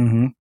 but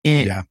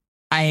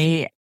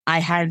I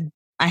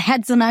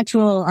had some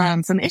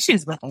actual, some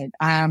issues with it.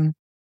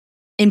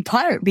 In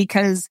part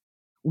because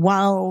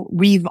while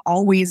we've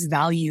always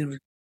valued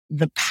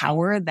the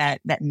power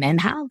that men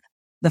have,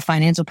 the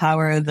financial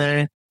power,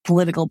 the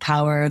political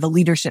power, the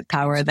leadership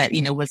power that,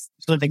 was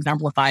sort of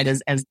exemplified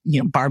as,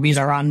 Barbies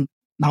are on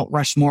Mount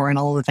Rushmore and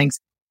all the things.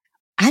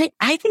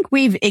 I think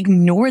we've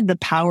ignored the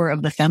power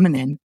of the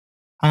feminine.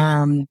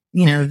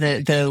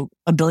 The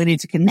ability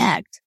to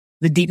connect,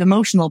 the deep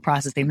emotional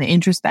processing, the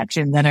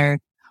introspection that are,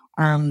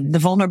 the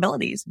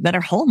vulnerabilities that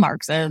are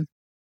hallmarks of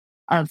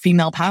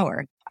female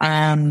power.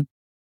 And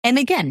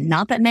again,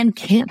 not that men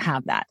can't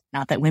have that,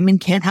 not that women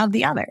can't have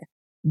the other,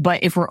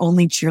 but if we're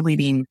only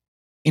cheerleading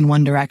in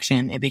one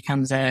direction, it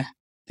becomes a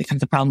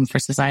problem for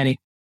society.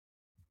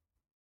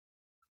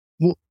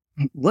 Well,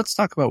 let's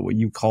talk about what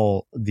you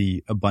call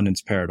the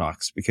abundance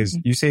paradox, because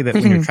you say that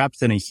when you're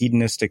trapped in a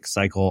hedonistic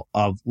cycle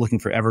of looking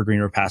for ever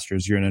greener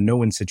pastures, you're in a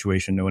no-win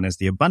situation known as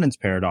the abundance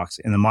paradox.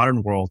 In the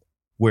modern world,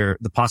 where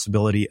the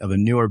possibility of a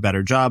newer,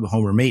 better job,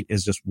 home, or mate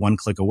is just one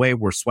click away,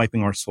 we're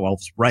swiping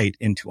ourselves right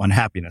into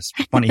unhappiness.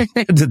 Funny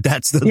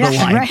that's the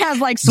line. Right,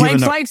 have like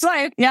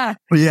swipe. Yeah.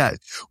 Yeah.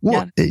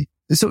 Well,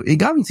 so it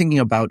got me thinking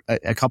about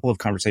a couple of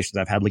conversations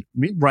I've had, like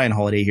Ryan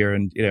Holiday here.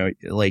 And,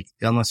 like,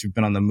 unless you've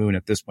been on the moon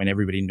at this point,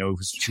 everybody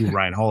knows who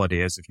Ryan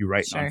Holiday is if you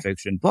write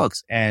nonfiction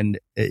books. And,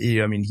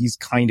 he's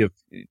kind of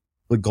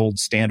the gold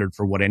standard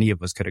for what any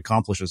of us could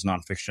accomplish as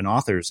nonfiction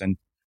authors. And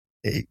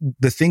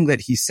the thing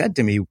that he said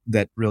to me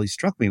that really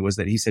struck me was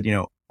that he said,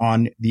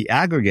 on the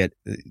aggregate,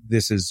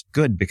 this is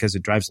good because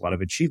it drives a lot of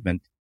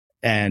achievement.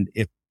 And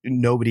if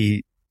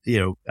nobody,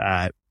 if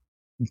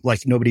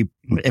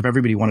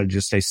everybody wanted to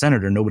just stay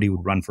senator, nobody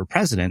would run for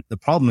president. The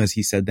problem is,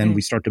 he said, then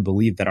we start to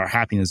believe that our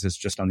happiness is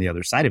just on the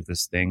other side of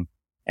this thing.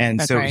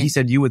 And so he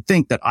said, you would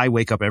think that I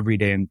wake up every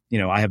day and,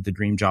 I have the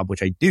dream job,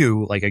 which I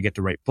do. Like, I get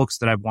to write books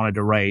that I've wanted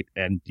to write,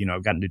 and,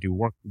 I've gotten to do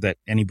work that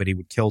anybody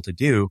would kill to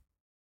do.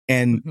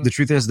 And the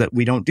truth is that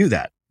we don't do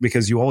that,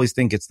 because you always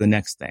think it's the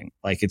next thing.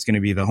 Like, it's going to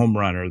be the home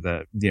run or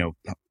the,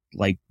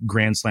 like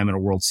Grand Slam in a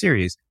World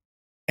Series.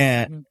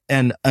 And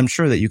I'm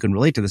sure that you can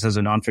relate to this as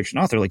a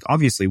nonfiction author. Like,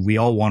 obviously we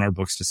all want our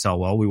books to sell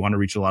well. We want to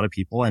reach a lot of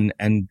people.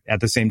 And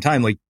at the same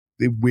time, like,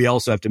 we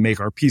also have to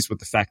make our peace with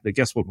the fact that,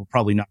 guess what? We're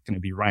probably not going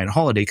to be Ryan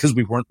Holiday because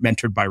we weren't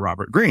mentored by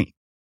Robert Greene.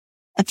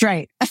 That's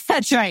right.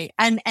 That's right.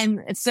 And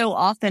so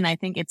often I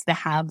think it's the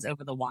haves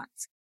over the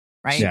wants,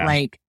 right? Yeah.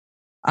 Like,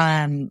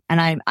 and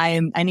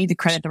I need to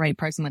credit the right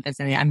person with this.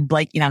 And I'm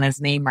blanking on his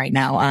name right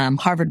now.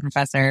 Harvard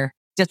professor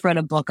just wrote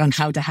a book on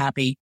how to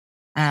happy.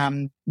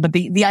 But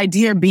the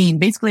idea being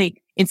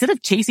basically, instead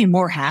of chasing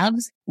more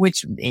haves,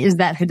 which is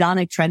that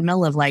hedonic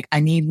treadmill of like, I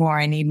need more.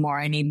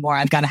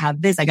 I've got to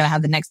have this. I got to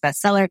have the next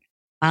bestseller.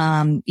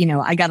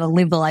 I got to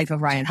live the life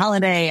of Ryan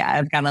Holiday.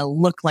 I've got to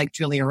look like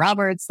Julia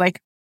Roberts, like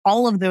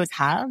all of those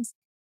haves.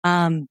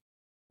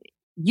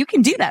 You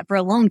can do that for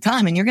a long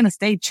time and you're going to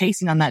stay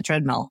chasing on that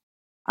treadmill.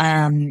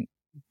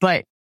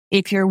 But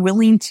if you're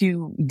willing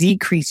to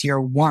decrease your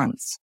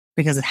wants,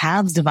 because it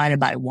halves divided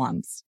by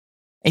wants,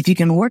 if you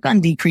can work on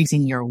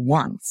decreasing your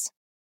wants,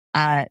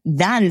 that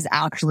is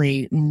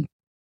actually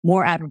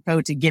more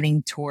apropos to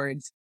getting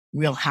towards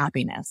real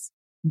happiness.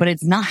 But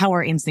it's not how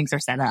our instincts are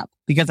set up,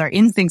 because our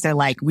instincts are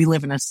like, we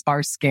live in a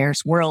sparse,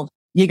 scarce world.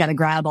 You got to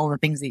grab all the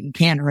things that you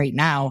can right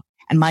now.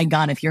 And my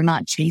God, if you're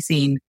not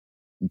chasing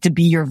to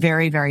be your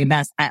very, very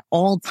best at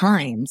all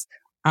times,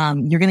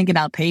 you're going to get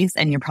outpaced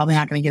and you're probably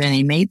not going to get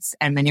any mates.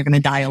 And then you're going to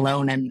die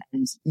alone and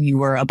you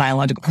were a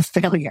biological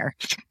failure,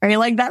 right?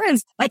 Like that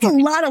is like a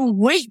lot of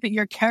weight that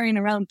you're carrying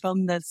around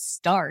from the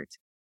start.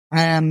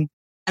 And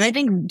I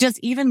think just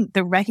even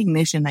the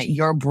recognition that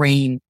your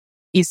brain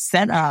is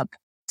set up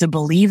to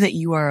believe that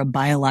you are a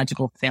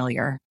biological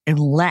failure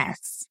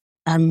unless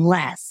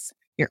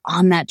you're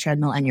on that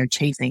treadmill and you're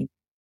chasing,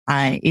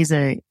 is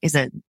a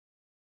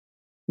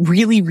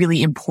really,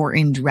 really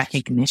important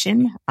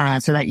recognition,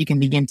 so that you can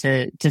begin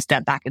to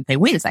step back and say,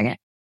 wait a second,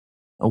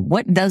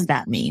 what does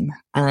that mean,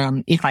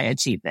 if I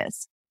achieve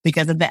this?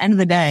 Because at the end of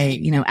the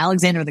day,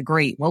 Alexander the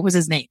Great, what was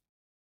his name?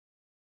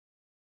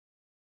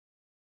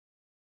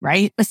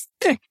 Right?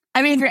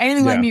 I mean, if you're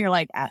anything like me, you're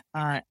like,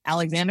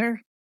 Alexander.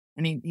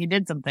 I mean, he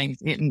did some things.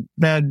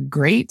 The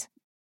great.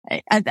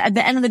 At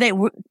the end of the day,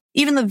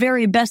 even the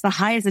very best, the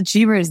highest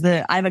achievers,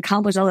 I've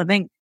accomplished all the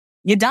things,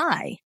 you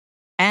die.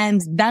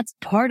 And that's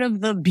part of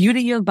the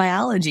beauty of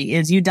biology,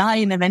 is you die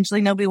and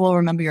eventually nobody will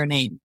remember your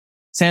name.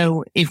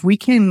 So if we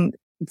can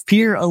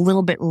fear a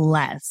little bit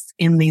less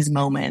in these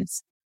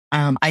moments,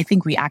 I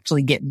think we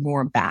actually get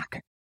more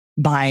back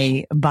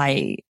by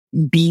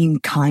being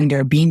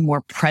kinder, being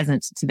more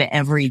present to the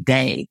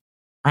everyday.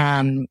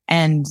 And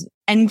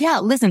yeah,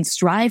 listen,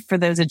 strive for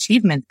those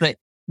achievements, but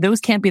those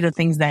can't be the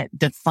things that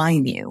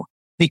define you,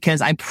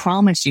 because I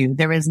promise you,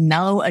 there is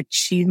no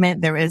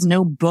achievement, there is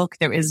no book,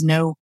 there is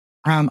no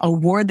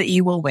award that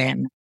you will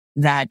win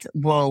that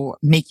will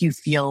make you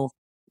feel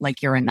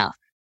like you're enough.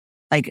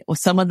 Like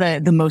some of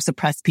the most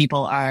oppressed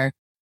people are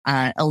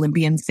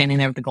Olympians standing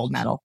there with the gold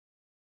medal.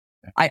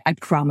 I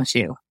promise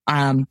you.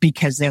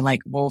 Because they're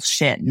like, well,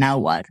 shit, now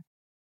what?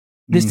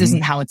 This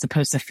isn't how it's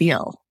supposed to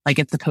feel. Like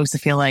it's supposed to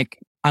feel like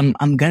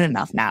I'm good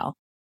enough now.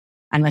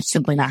 And that's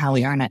simply not how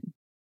we earn it.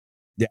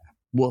 Yeah.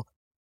 Well,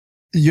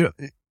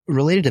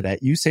 related to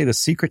that, you say the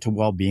secret to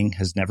well-being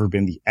has never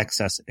been the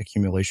excess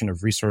accumulation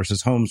of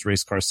resources, homes,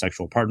 race cars,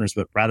 sexual partners,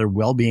 but rather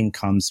well-being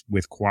comes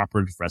with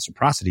cooperative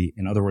reciprocity.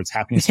 In other words,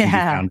 happiness can be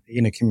found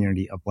in a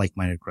community of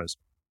like-minded crows.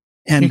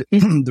 And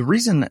the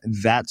reason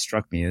that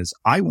struck me is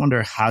I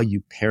wonder how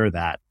you pair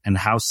that and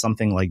how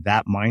something like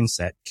that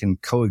mindset can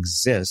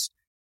coexist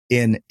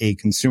in a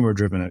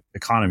consumer-driven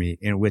economy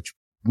in which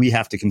we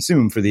have to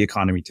consume for the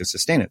economy to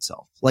sustain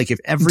itself. Like if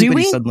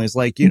everybody suddenly is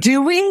like,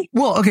 do we?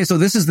 Well, okay. So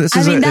this is a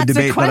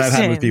debate that I've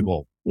had with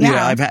people.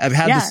 Yeah. I've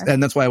had this,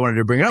 and that's why I wanted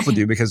to bring it up with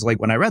you, because like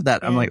when I read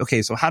that, I'm like,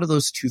 okay, so how do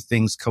those two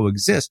things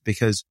coexist?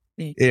 Because,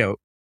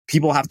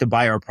 people have to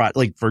buy our product.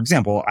 Like, for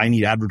example, I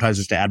need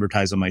advertisers to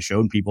advertise on my show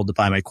and people to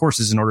buy my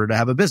courses in order to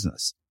have a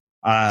business.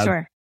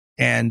 Sure.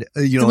 And,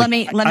 so let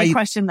me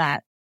question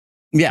that.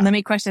 Yeah. Let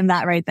me question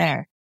that right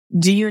there.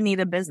 Do you need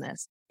a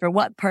business? For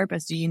what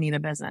purpose do you need a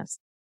business?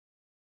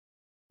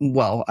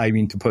 Well, I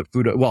mean, to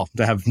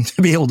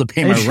be able to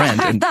pay my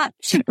rent and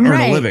earn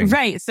a living.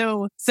 Right.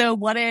 So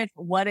what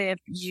if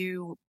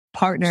you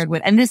partnered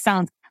with, and this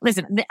sounds,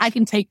 listen, I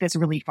can take this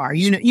really far.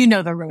 You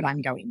know the road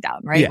I'm going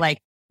down, right? Yeah.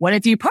 Like, what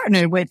if you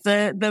partnered with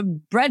the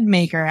bread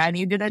maker and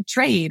you did a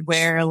trade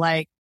where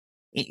like,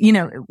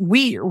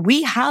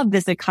 we have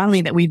this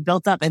economy that we've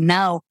built up, and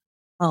now,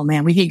 oh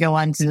man, we could go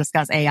on to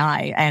discuss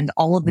AI and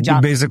all of the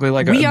jobs. Basically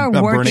like a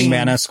Burning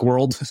Man-esque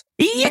world.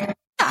 Yeah.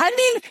 I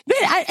mean,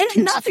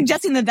 I'm not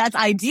suggesting that that's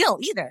ideal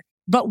either,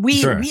 but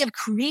we've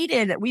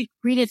created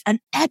an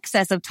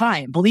excess of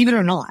time, believe it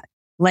or not.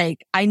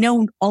 Like, I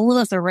know all of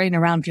us are running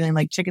around feeling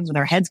like chickens with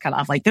our heads cut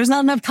off. Like, there's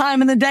not enough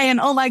time in the day. And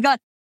oh my God,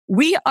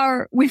 we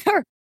are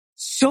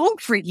so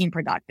freaking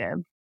productive.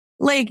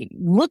 Like,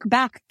 look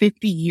back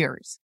 50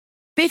 years,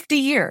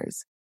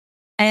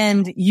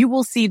 and you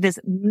will see this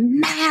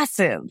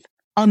massive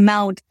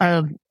amount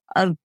of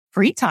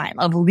free time,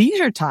 of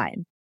leisure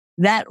time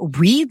that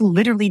we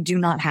literally do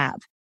not have.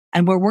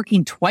 And we're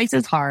working twice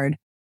as hard.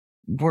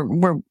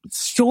 We're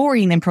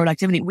soaring in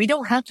productivity. We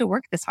don't have to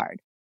work this hard.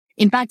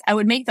 In fact, I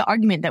would make the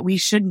argument that we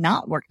should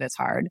not work this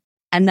hard,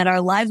 and that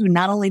our lives would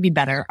not only be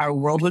better, our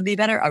world would be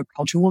better, our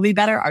culture will be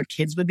better, our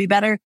kids would be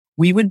better,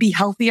 we would be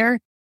healthier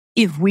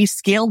if we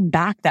scaled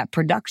back that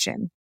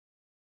production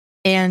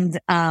and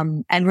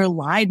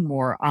relied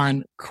more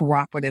on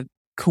cooperative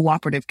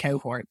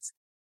cohorts.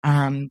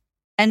 I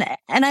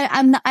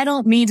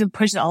don't mean to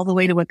push it all the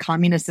way to a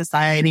communist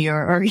society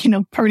or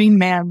Burning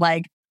Man,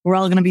 like we're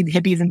all going to be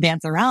hippies and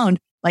dance around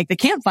like the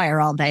campfire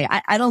all day.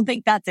 I don't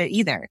think that's it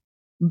either.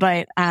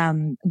 But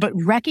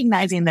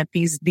recognizing that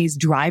these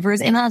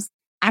drivers in us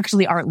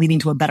actually aren't leading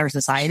to a better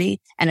society.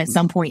 And at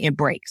some point it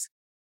breaks.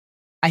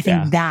 I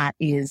think that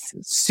is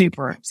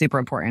super, super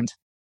important.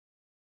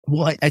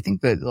 Well, I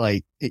think that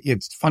like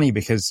it's funny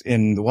because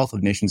in The Wealth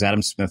of Nations,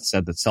 Adam Smith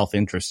said that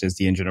self-interest is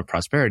the engine of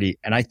prosperity.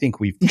 And I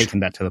think we've taken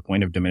that to the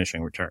point of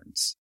diminishing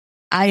returns.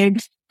 I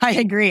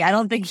agree. I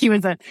don't think he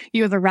was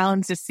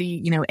around to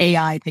see,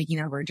 AI taking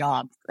over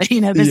jobs.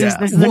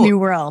 This is a new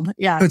world.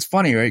 Yeah. It's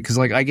funny, right? Cause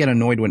like I get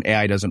annoyed when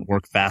AI doesn't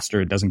work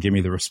faster. It doesn't give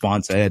me the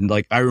response. And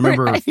like, I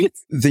remember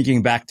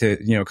thinking back to,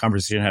 a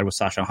conversation I had with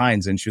Sasha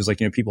Hines, and she was like,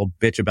 people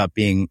bitch about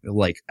being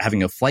like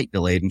having a flight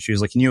delayed. And she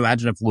was like, can you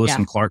imagine if Lewis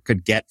and Clark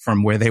could get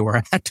from where they were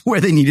at to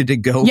where they needed to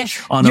go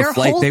on a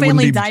flight? Your whole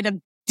family died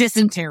of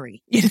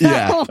dysentery.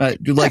 Yeah.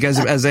 Like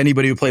as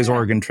anybody who plays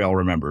Oregon Trail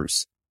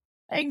remembers.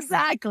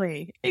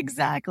 Exactly.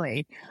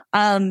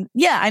 I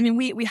mean,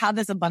 we have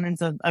this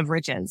abundance of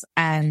riches,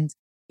 and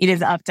it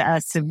is up to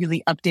us to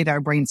really update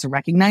our brains to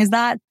recognize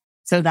that,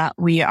 so that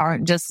we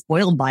aren't just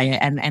spoiled by it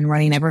and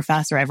running ever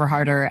faster, ever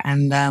harder,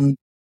 and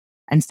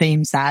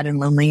staying sad and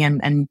lonely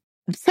and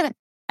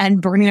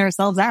burning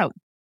ourselves out.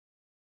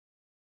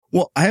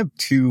 Well, I have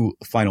two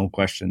final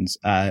questions.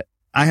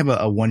 I have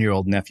a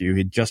 1-year-old nephew.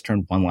 He just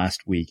turned 1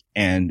 last week.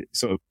 And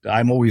so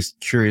I'm always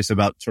curious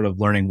about sort of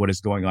learning what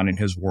is going on in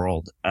his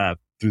world,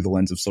 through the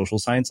lens of social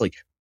science. Like,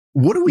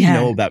 what do we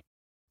know about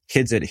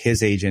kids at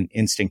his age and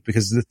instinct?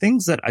 Because the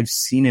things that I've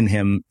seen in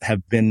him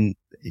have been,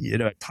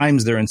 at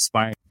times they're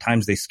inspiring, at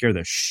times they scare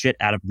the shit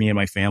out of me and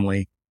my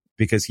family,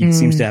 because he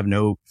seems to have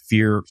no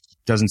fear,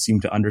 doesn't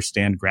seem to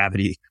understand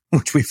gravity,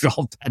 which we've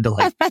all had to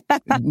like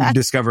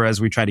discover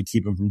as we try to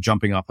keep him from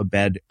jumping off a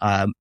bed.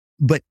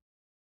 But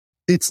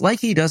it's like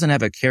he doesn't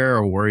have a care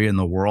or worry in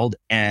the world,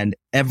 and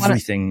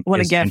everything what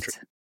a gift.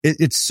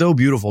 It's so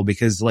beautiful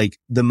because like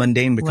the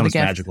mundane becomes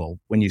magical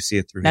when you see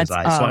it through his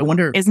eyes. So I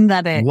wonder, isn't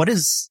that it?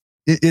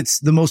 It's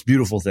the most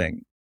beautiful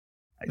thing.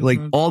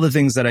 Like all the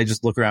things that I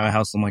just look around my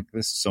house, I'm like,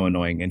 this is so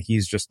annoying. And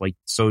he's just like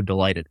so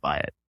delighted by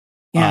it.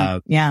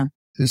 Yeah.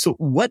 So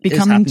what is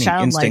happening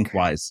instinct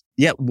wise?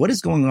 Yeah. What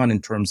is going on in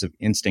terms of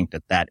instinct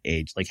at that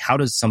age? Like how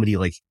does somebody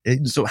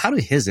how do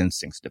his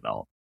instincts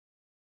develop?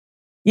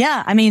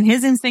 Yeah. I mean,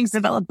 his instincts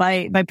developed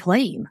by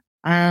playing.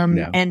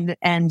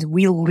 And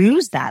we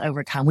lose that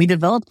over time. We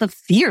develop the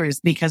fears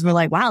because we're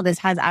like, wow, this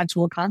has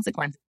actual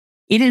consequences.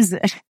 It is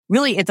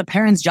really, it's a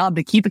parent's job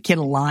to keep a kid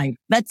alive.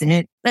 That's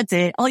it.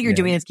 All you're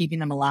doing is keeping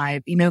them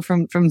alive,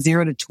 from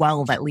 0 to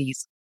 12 at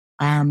least.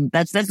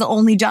 That's the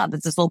only job.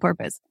 That's the sole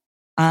purpose.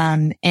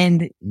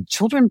 And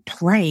children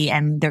play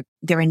and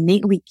they're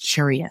innately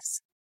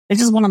curious.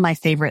 This is one of my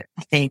favorite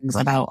things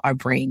about our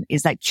brain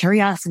is that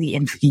curiosity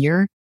and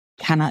fear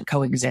cannot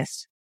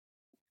coexist.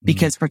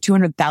 Because for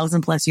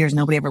 200,000 plus years,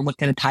 nobody ever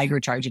looked at a tiger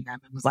charging them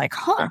and was like,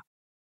 I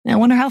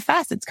wonder how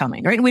fast it's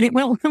coming, right? We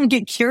don't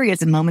get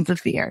curious in moments of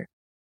fear.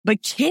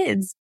 But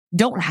kids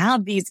don't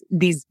have these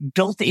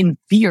built-in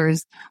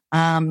fears,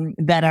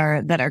 that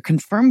are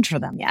confirmed for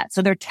them yet.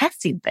 So they're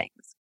testing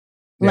things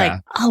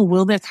like,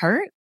 will this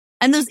hurt?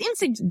 And those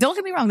instincts, don't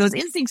get me wrong, those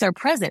instincts are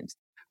present,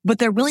 but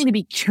they're willing to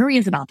be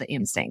curious about the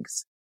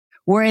instincts.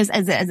 Whereas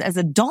as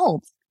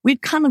adults, we've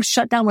kind of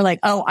shut down. We're like,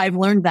 I've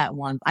learned that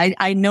one.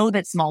 I know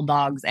that small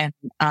dogs and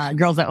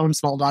girls that own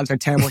small dogs are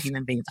terrible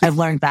human beings. I've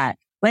learned that.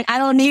 Like, I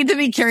don't need to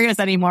be curious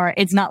anymore.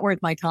 It's not worth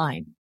my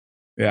time.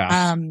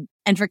 Yeah.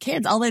 And for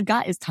kids, all they've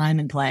got is time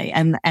and play.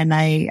 And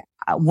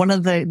one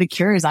of the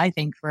cures, I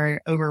think,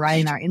 for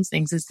overriding our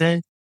instincts is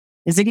to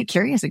get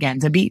curious again,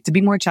 to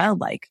be more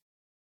childlike.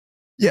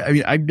 Yeah. I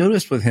mean, I've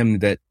noticed with him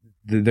that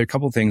there are a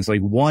couple of things.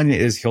 Like, one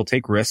is he'll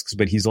take risks,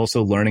 but he's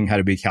also learning how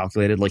to be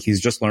calculated. Like,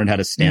 he's just learned how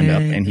to stand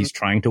up and he's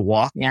trying to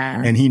walk.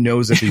 Yeah. And he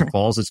knows if he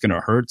falls, it's going to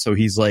hurt. So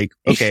he's like,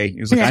 okay.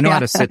 He's like, I know how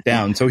to sit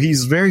down. So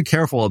he's very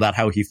careful about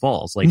how he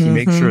falls. Like, he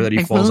makes sure that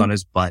he falls on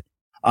his butt.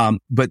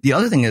 But the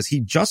other thing is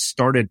he just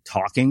started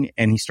talking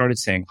and he started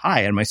saying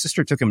hi. And my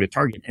sister took him to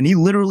Target and he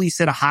literally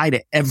said hi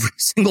to every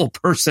single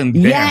person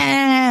there.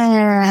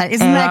 Yeah. Isn't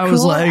that cool? I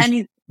was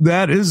like,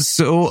 that is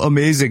so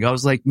amazing. I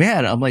was like,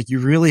 man, you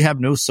really have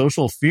no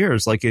social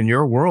fears. Like, in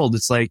your world,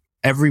 it's like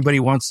everybody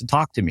wants to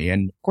talk to me.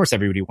 And of course,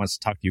 everybody wants to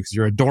talk to you because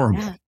you're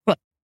adorable.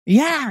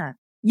 Yeah.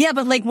 Yeah.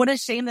 But like, what a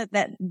shame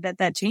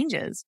that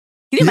changes.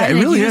 Can you imagine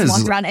it really if you is. just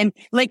walked around and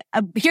like,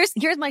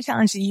 here's my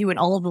challenge to you and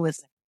all of the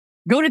listeners.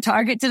 Go to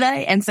Target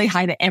today and say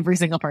hi to every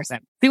single person.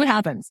 See what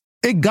happens.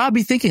 It got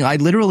me thinking. I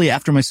literally,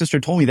 after my sister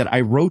told me that,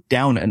 I wrote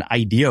down an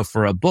idea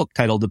for a book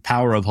titled The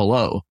Power of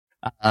Hello.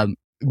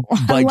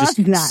 By just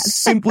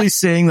simply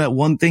saying that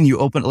one thing, you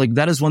open, like,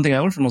 that is one thing I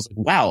learned from him. I was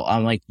like, wow,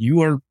 I'm like,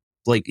 you are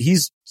like,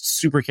 he's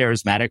super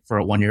charismatic for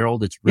a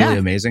 1-year-old. It's really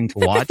amazing to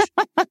watch.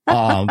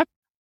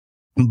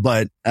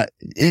 But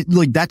it,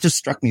 like, that just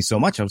struck me so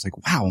much. I was like,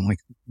 wow, I'm like,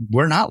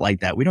 we're not like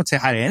that. We don't say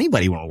hi to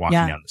anybody when we're walking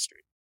down the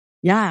street.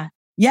 Yeah.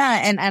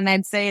 Yeah. And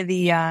I'd say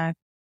the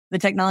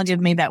technology have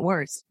made that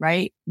worse,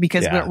 right?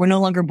 Because we're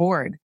no longer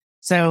bored.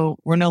 So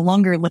we're no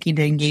longer looking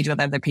to engage with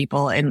other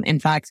people. And in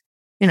fact,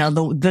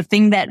 the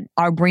thing that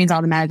our brains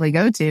automatically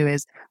go to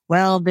is,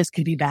 well, this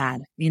could be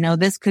bad.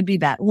 This could be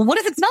bad. Well, what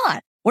if it's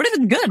not? What if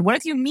it's good? What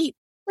if you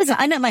listen,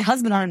 I met my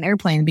husband on an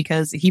airplane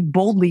because he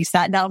boldly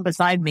sat down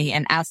beside me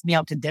and asked me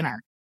out to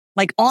dinner,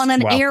 like on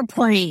an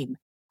airplane.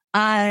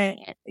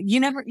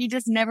 You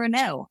just never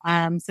know.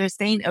 So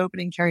staying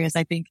open and curious,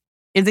 I think,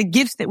 is a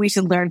gift that we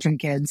should learn from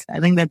kids.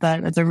 I think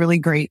that's a really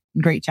great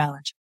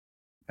challenge.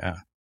 Yeah.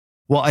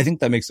 Well, I think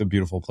that makes a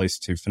beautiful place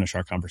to finish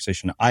our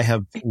conversation. I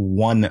have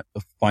one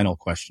final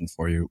question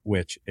for you,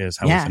 which is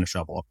how we finish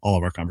up all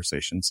of our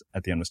conversations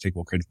at the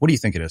Unmistakable Creative. What do you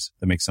think it is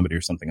that makes somebody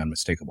or something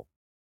unmistakable?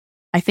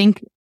 I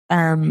think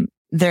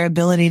their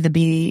ability to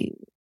be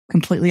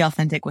completely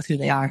authentic with who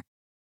they are.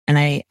 And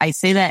I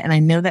say that, and I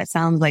know that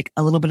sounds like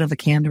a little bit of a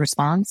canned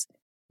response,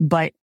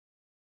 but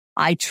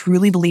I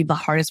truly believe the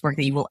hardest work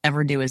that you will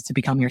ever do is to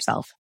become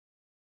yourself,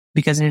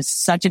 because it is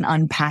such an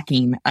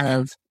unpacking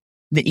of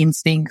the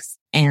instincts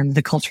and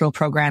the cultural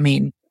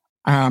programming,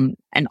 and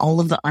all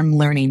of the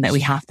unlearning that we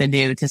have to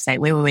do to say,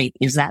 wait,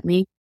 is that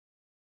me?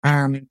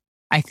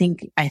 I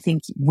think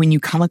when you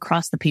come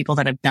across the people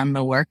that have done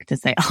the work to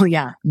say, oh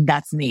yeah,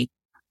 that's me,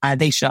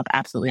 they show up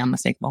absolutely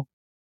unmistakable.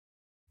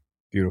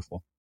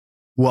 Beautiful.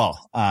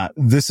 Well,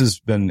 this has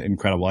been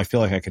incredible. I feel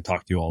like I could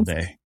talk to you all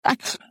day.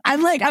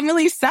 I'm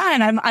really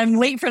sad. I'm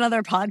late for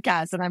another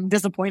podcast and I'm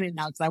disappointed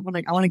now because I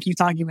want to keep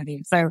talking with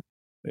you. So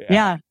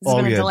yeah, this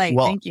has been a delight.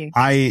 Well, thank you.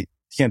 I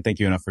can't thank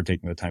you enough for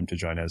taking the time to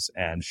join us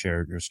and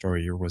share your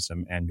story, your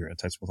wisdom, and your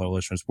insights with our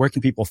listeners. Where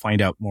can people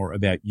find out more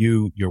about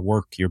you, your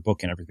work, your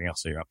book, and everything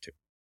else that you're up to?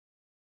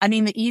 I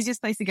mean, the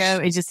easiest place to go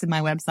is just to my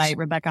website,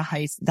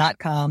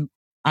 RebeccaHeiss.com.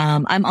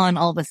 I'm on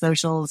all the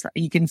socials.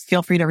 You can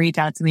feel free to reach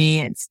out to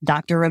me. It's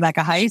Dr.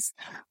 Rebecca Heiss,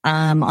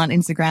 on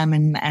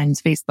Instagram and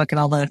Facebook and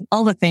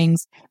all the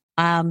things.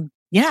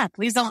 Yeah,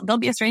 please don't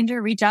be a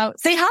stranger. Reach out,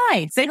 say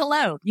hi, say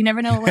hello. You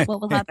never know what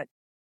will happen.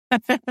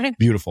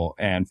 Beautiful.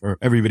 And for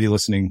everybody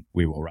listening,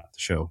 we will wrap the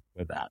show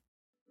with that.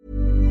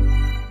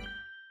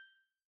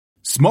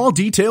 Small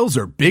details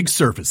are big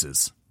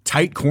surfaces.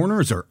 Tight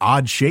corners are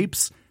odd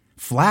shapes.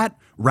 Flat,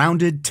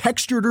 rounded,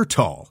 textured, or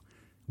tall.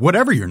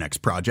 Whatever your next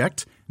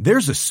project,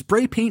 there's a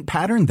spray paint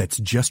pattern that's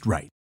just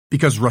right.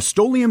 Because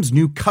Rust-Oleum's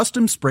new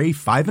Custom Spray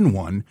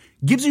 5-in-1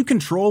 gives you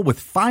control with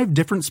 5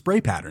 different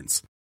spray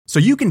patterns. so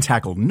you can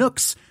tackle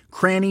nooks,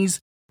 crannies,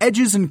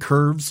 edges, and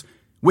curves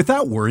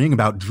without worrying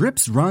about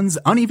drips, runs,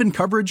 uneven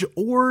coverage,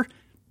 or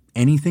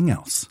anything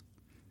else.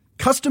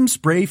 Custom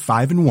Spray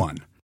 5-in-1,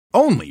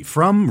 only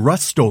from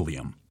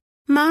Rust-Oleum.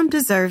 Mom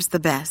deserves the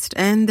best,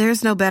 and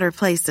there's no better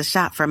place to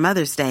shop for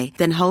Mother's Day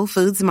than Whole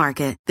Foods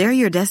Market. They're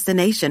your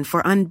destination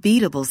for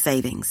unbeatable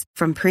savings,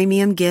 from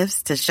premium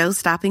gifts to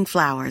show-stopping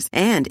flowers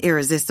and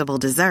irresistible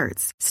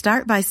desserts.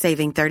 Start by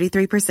saving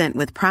 33%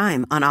 with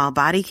Prime on all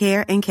body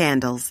care and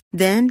candles.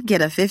 Then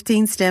get a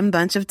 15-stem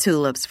bunch of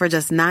tulips for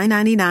just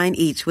 $9.99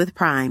 each with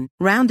Prime.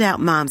 Round out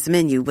Mom's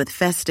menu with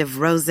festive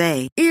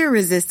rosé,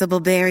 irresistible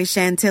berry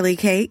chantilly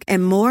cake,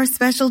 and more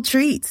special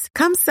treats.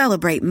 Come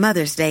celebrate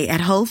Mother's Day at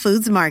Whole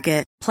Foods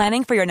Market.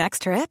 Planning for your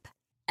next trip?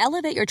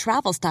 Elevate your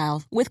travel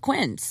style with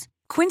Quince.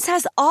 Quince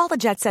has all the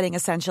jet-setting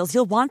essentials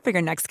you'll want for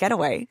your next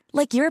getaway,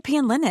 like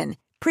European linen,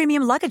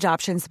 premium luggage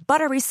options,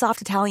 buttery soft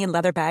Italian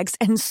leather bags,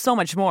 and so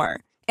much more.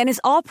 And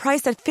is all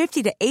priced at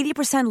 50 to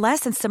 80%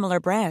 less than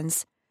similar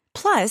brands.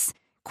 Plus,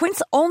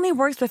 Quince only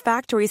works with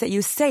factories that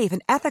use safe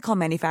and ethical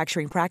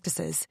manufacturing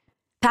practices.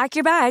 Pack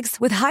your bags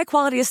with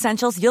high-quality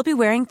essentials you'll be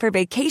wearing for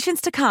vacations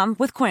to come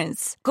with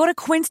Quince. Go to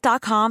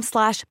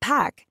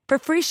quince.com/pack for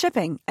free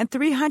shipping and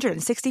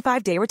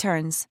 365-day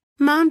returns.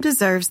 Mom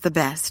deserves the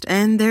best,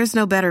 and there's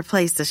no better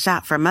place to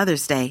shop for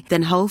Mother's Day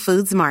than Whole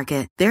Foods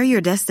Market. They're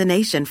your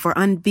destination for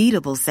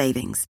unbeatable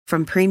savings,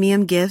 from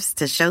premium gifts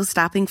to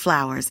show-stopping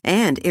flowers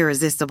and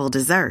irresistible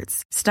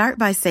desserts. Start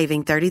by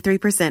saving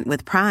 33%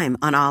 with Prime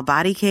on all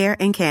body care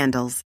and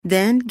candles.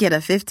 Then get a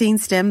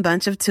 15-stem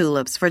bunch of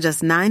tulips for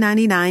just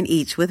 $9.99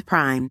 each with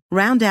Prime.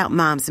 Round out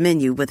Mom's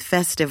menu with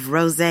festive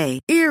rosé,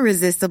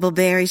 irresistible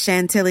berry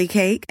chantilly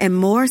cake, and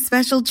more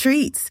special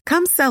treats.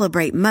 Come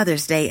celebrate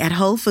Mother's Day at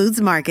Whole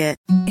Foods Market.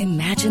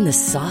 Imagine the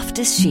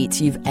softest sheets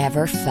you've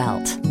ever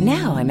felt.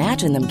 Now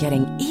imagine them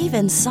getting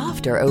even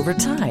softer over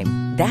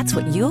time. That's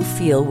what you'll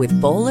feel with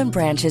Boll &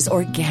 Branch's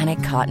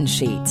organic cotton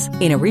sheets.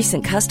 In a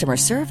recent customer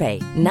survey,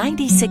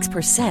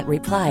 96%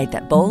 replied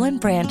that Boll &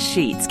 Branch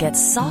sheets get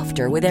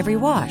softer with every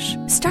wash.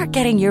 Start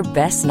getting your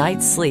best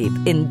night's sleep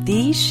in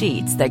these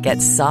sheets that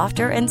get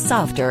softer and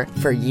softer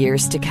for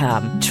years to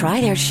come.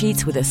 Try their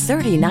sheets with a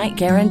 30-night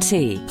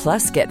guarantee.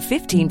 Plus, get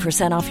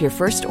 15% off your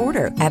first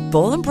order at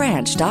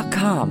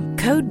bollandbranch.com.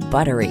 Code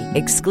BUTTERY.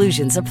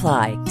 Exclusions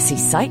apply. See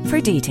site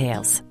for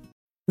details.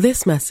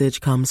 This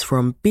message comes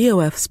from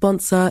BOF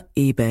sponsor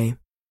eBay.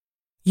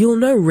 You'll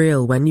know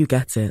real when you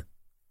get it.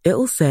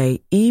 It'll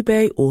say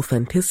eBay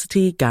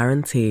Authenticity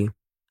Guarantee.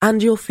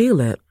 And you'll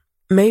feel it.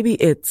 Maybe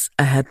it's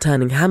a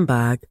head-turning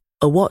handbag,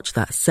 a watch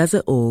that says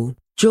it all,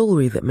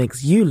 jewelry that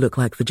makes you look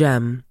like the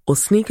gem, or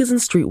sneakers and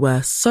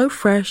streetwear so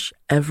fresh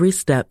every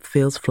step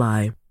feels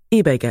fly.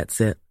 eBay gets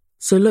it.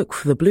 So look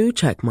for the blue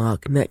check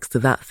mark next to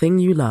that thing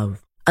you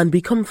love. And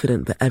be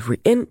confident that every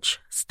inch,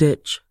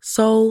 stitch,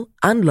 sole,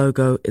 and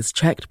logo is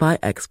checked by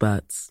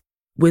experts.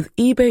 With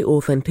eBay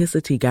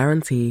Authenticity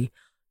Guarantee,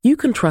 you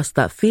can trust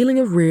that feeling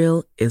of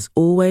real is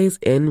always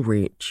in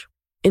reach.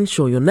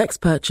 Ensure your next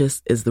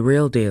purchase is the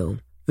real deal.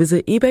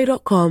 Visit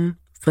eBay.com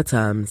for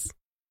terms.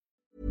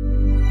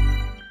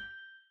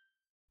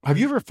 Have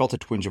you ever felt a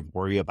twinge of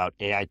worry about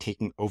AI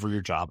taking over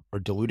your job or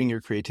diluting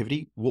your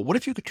creativity? Well, what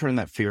if you could turn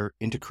that fear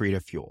into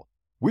creative fuel?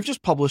 We've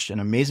just published an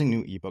amazing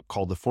new ebook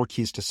called The 4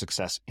 Keys to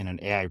Success in an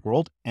AI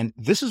World, and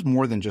this is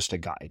more than just a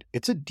guide.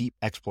 It's a deep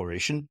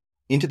exploration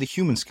into the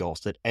human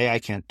skills that AI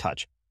can't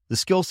touch, the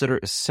skills that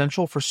are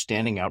essential for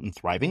standing out and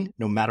thriving,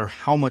 no matter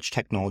how much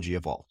technology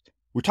evolved.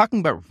 We're talking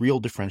about real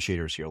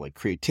differentiators here, like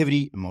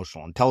creativity,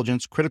 emotional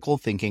intelligence, critical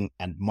thinking,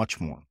 and much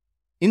more.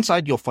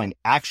 Inside, you'll find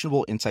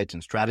actionable insights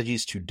and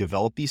strategies to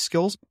develop these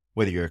skills,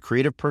 whether you're a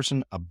creative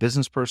person, a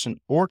business person,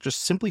 or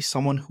just simply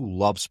someone who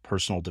loves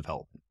personal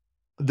development.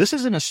 This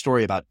isn't a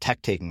story about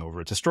tech taking over.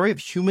 It's a story of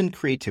human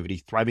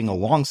creativity thriving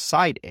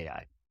alongside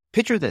AI.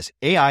 Picture this,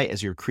 AI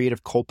as your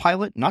creative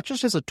co-pilot, not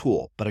just as a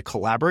tool, but a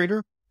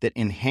collaborator that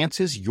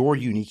enhances your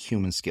unique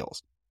human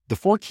skills. The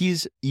 4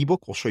 Keys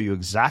ebook will show you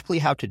exactly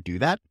how to do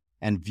that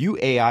and view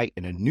AI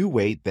in a new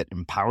way that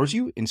empowers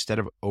you instead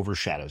of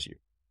overshadows you.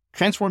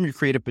 Transform your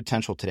creative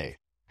potential today.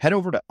 Head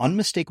over to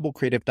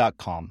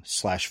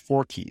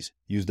unmistakablecreative.com/4keys.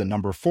 Use the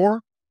number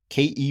 4,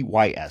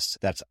 KEYS.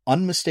 That's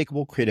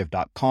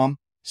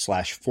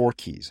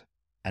unmistakablecreative.com/4keys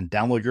and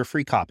download your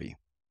free copy.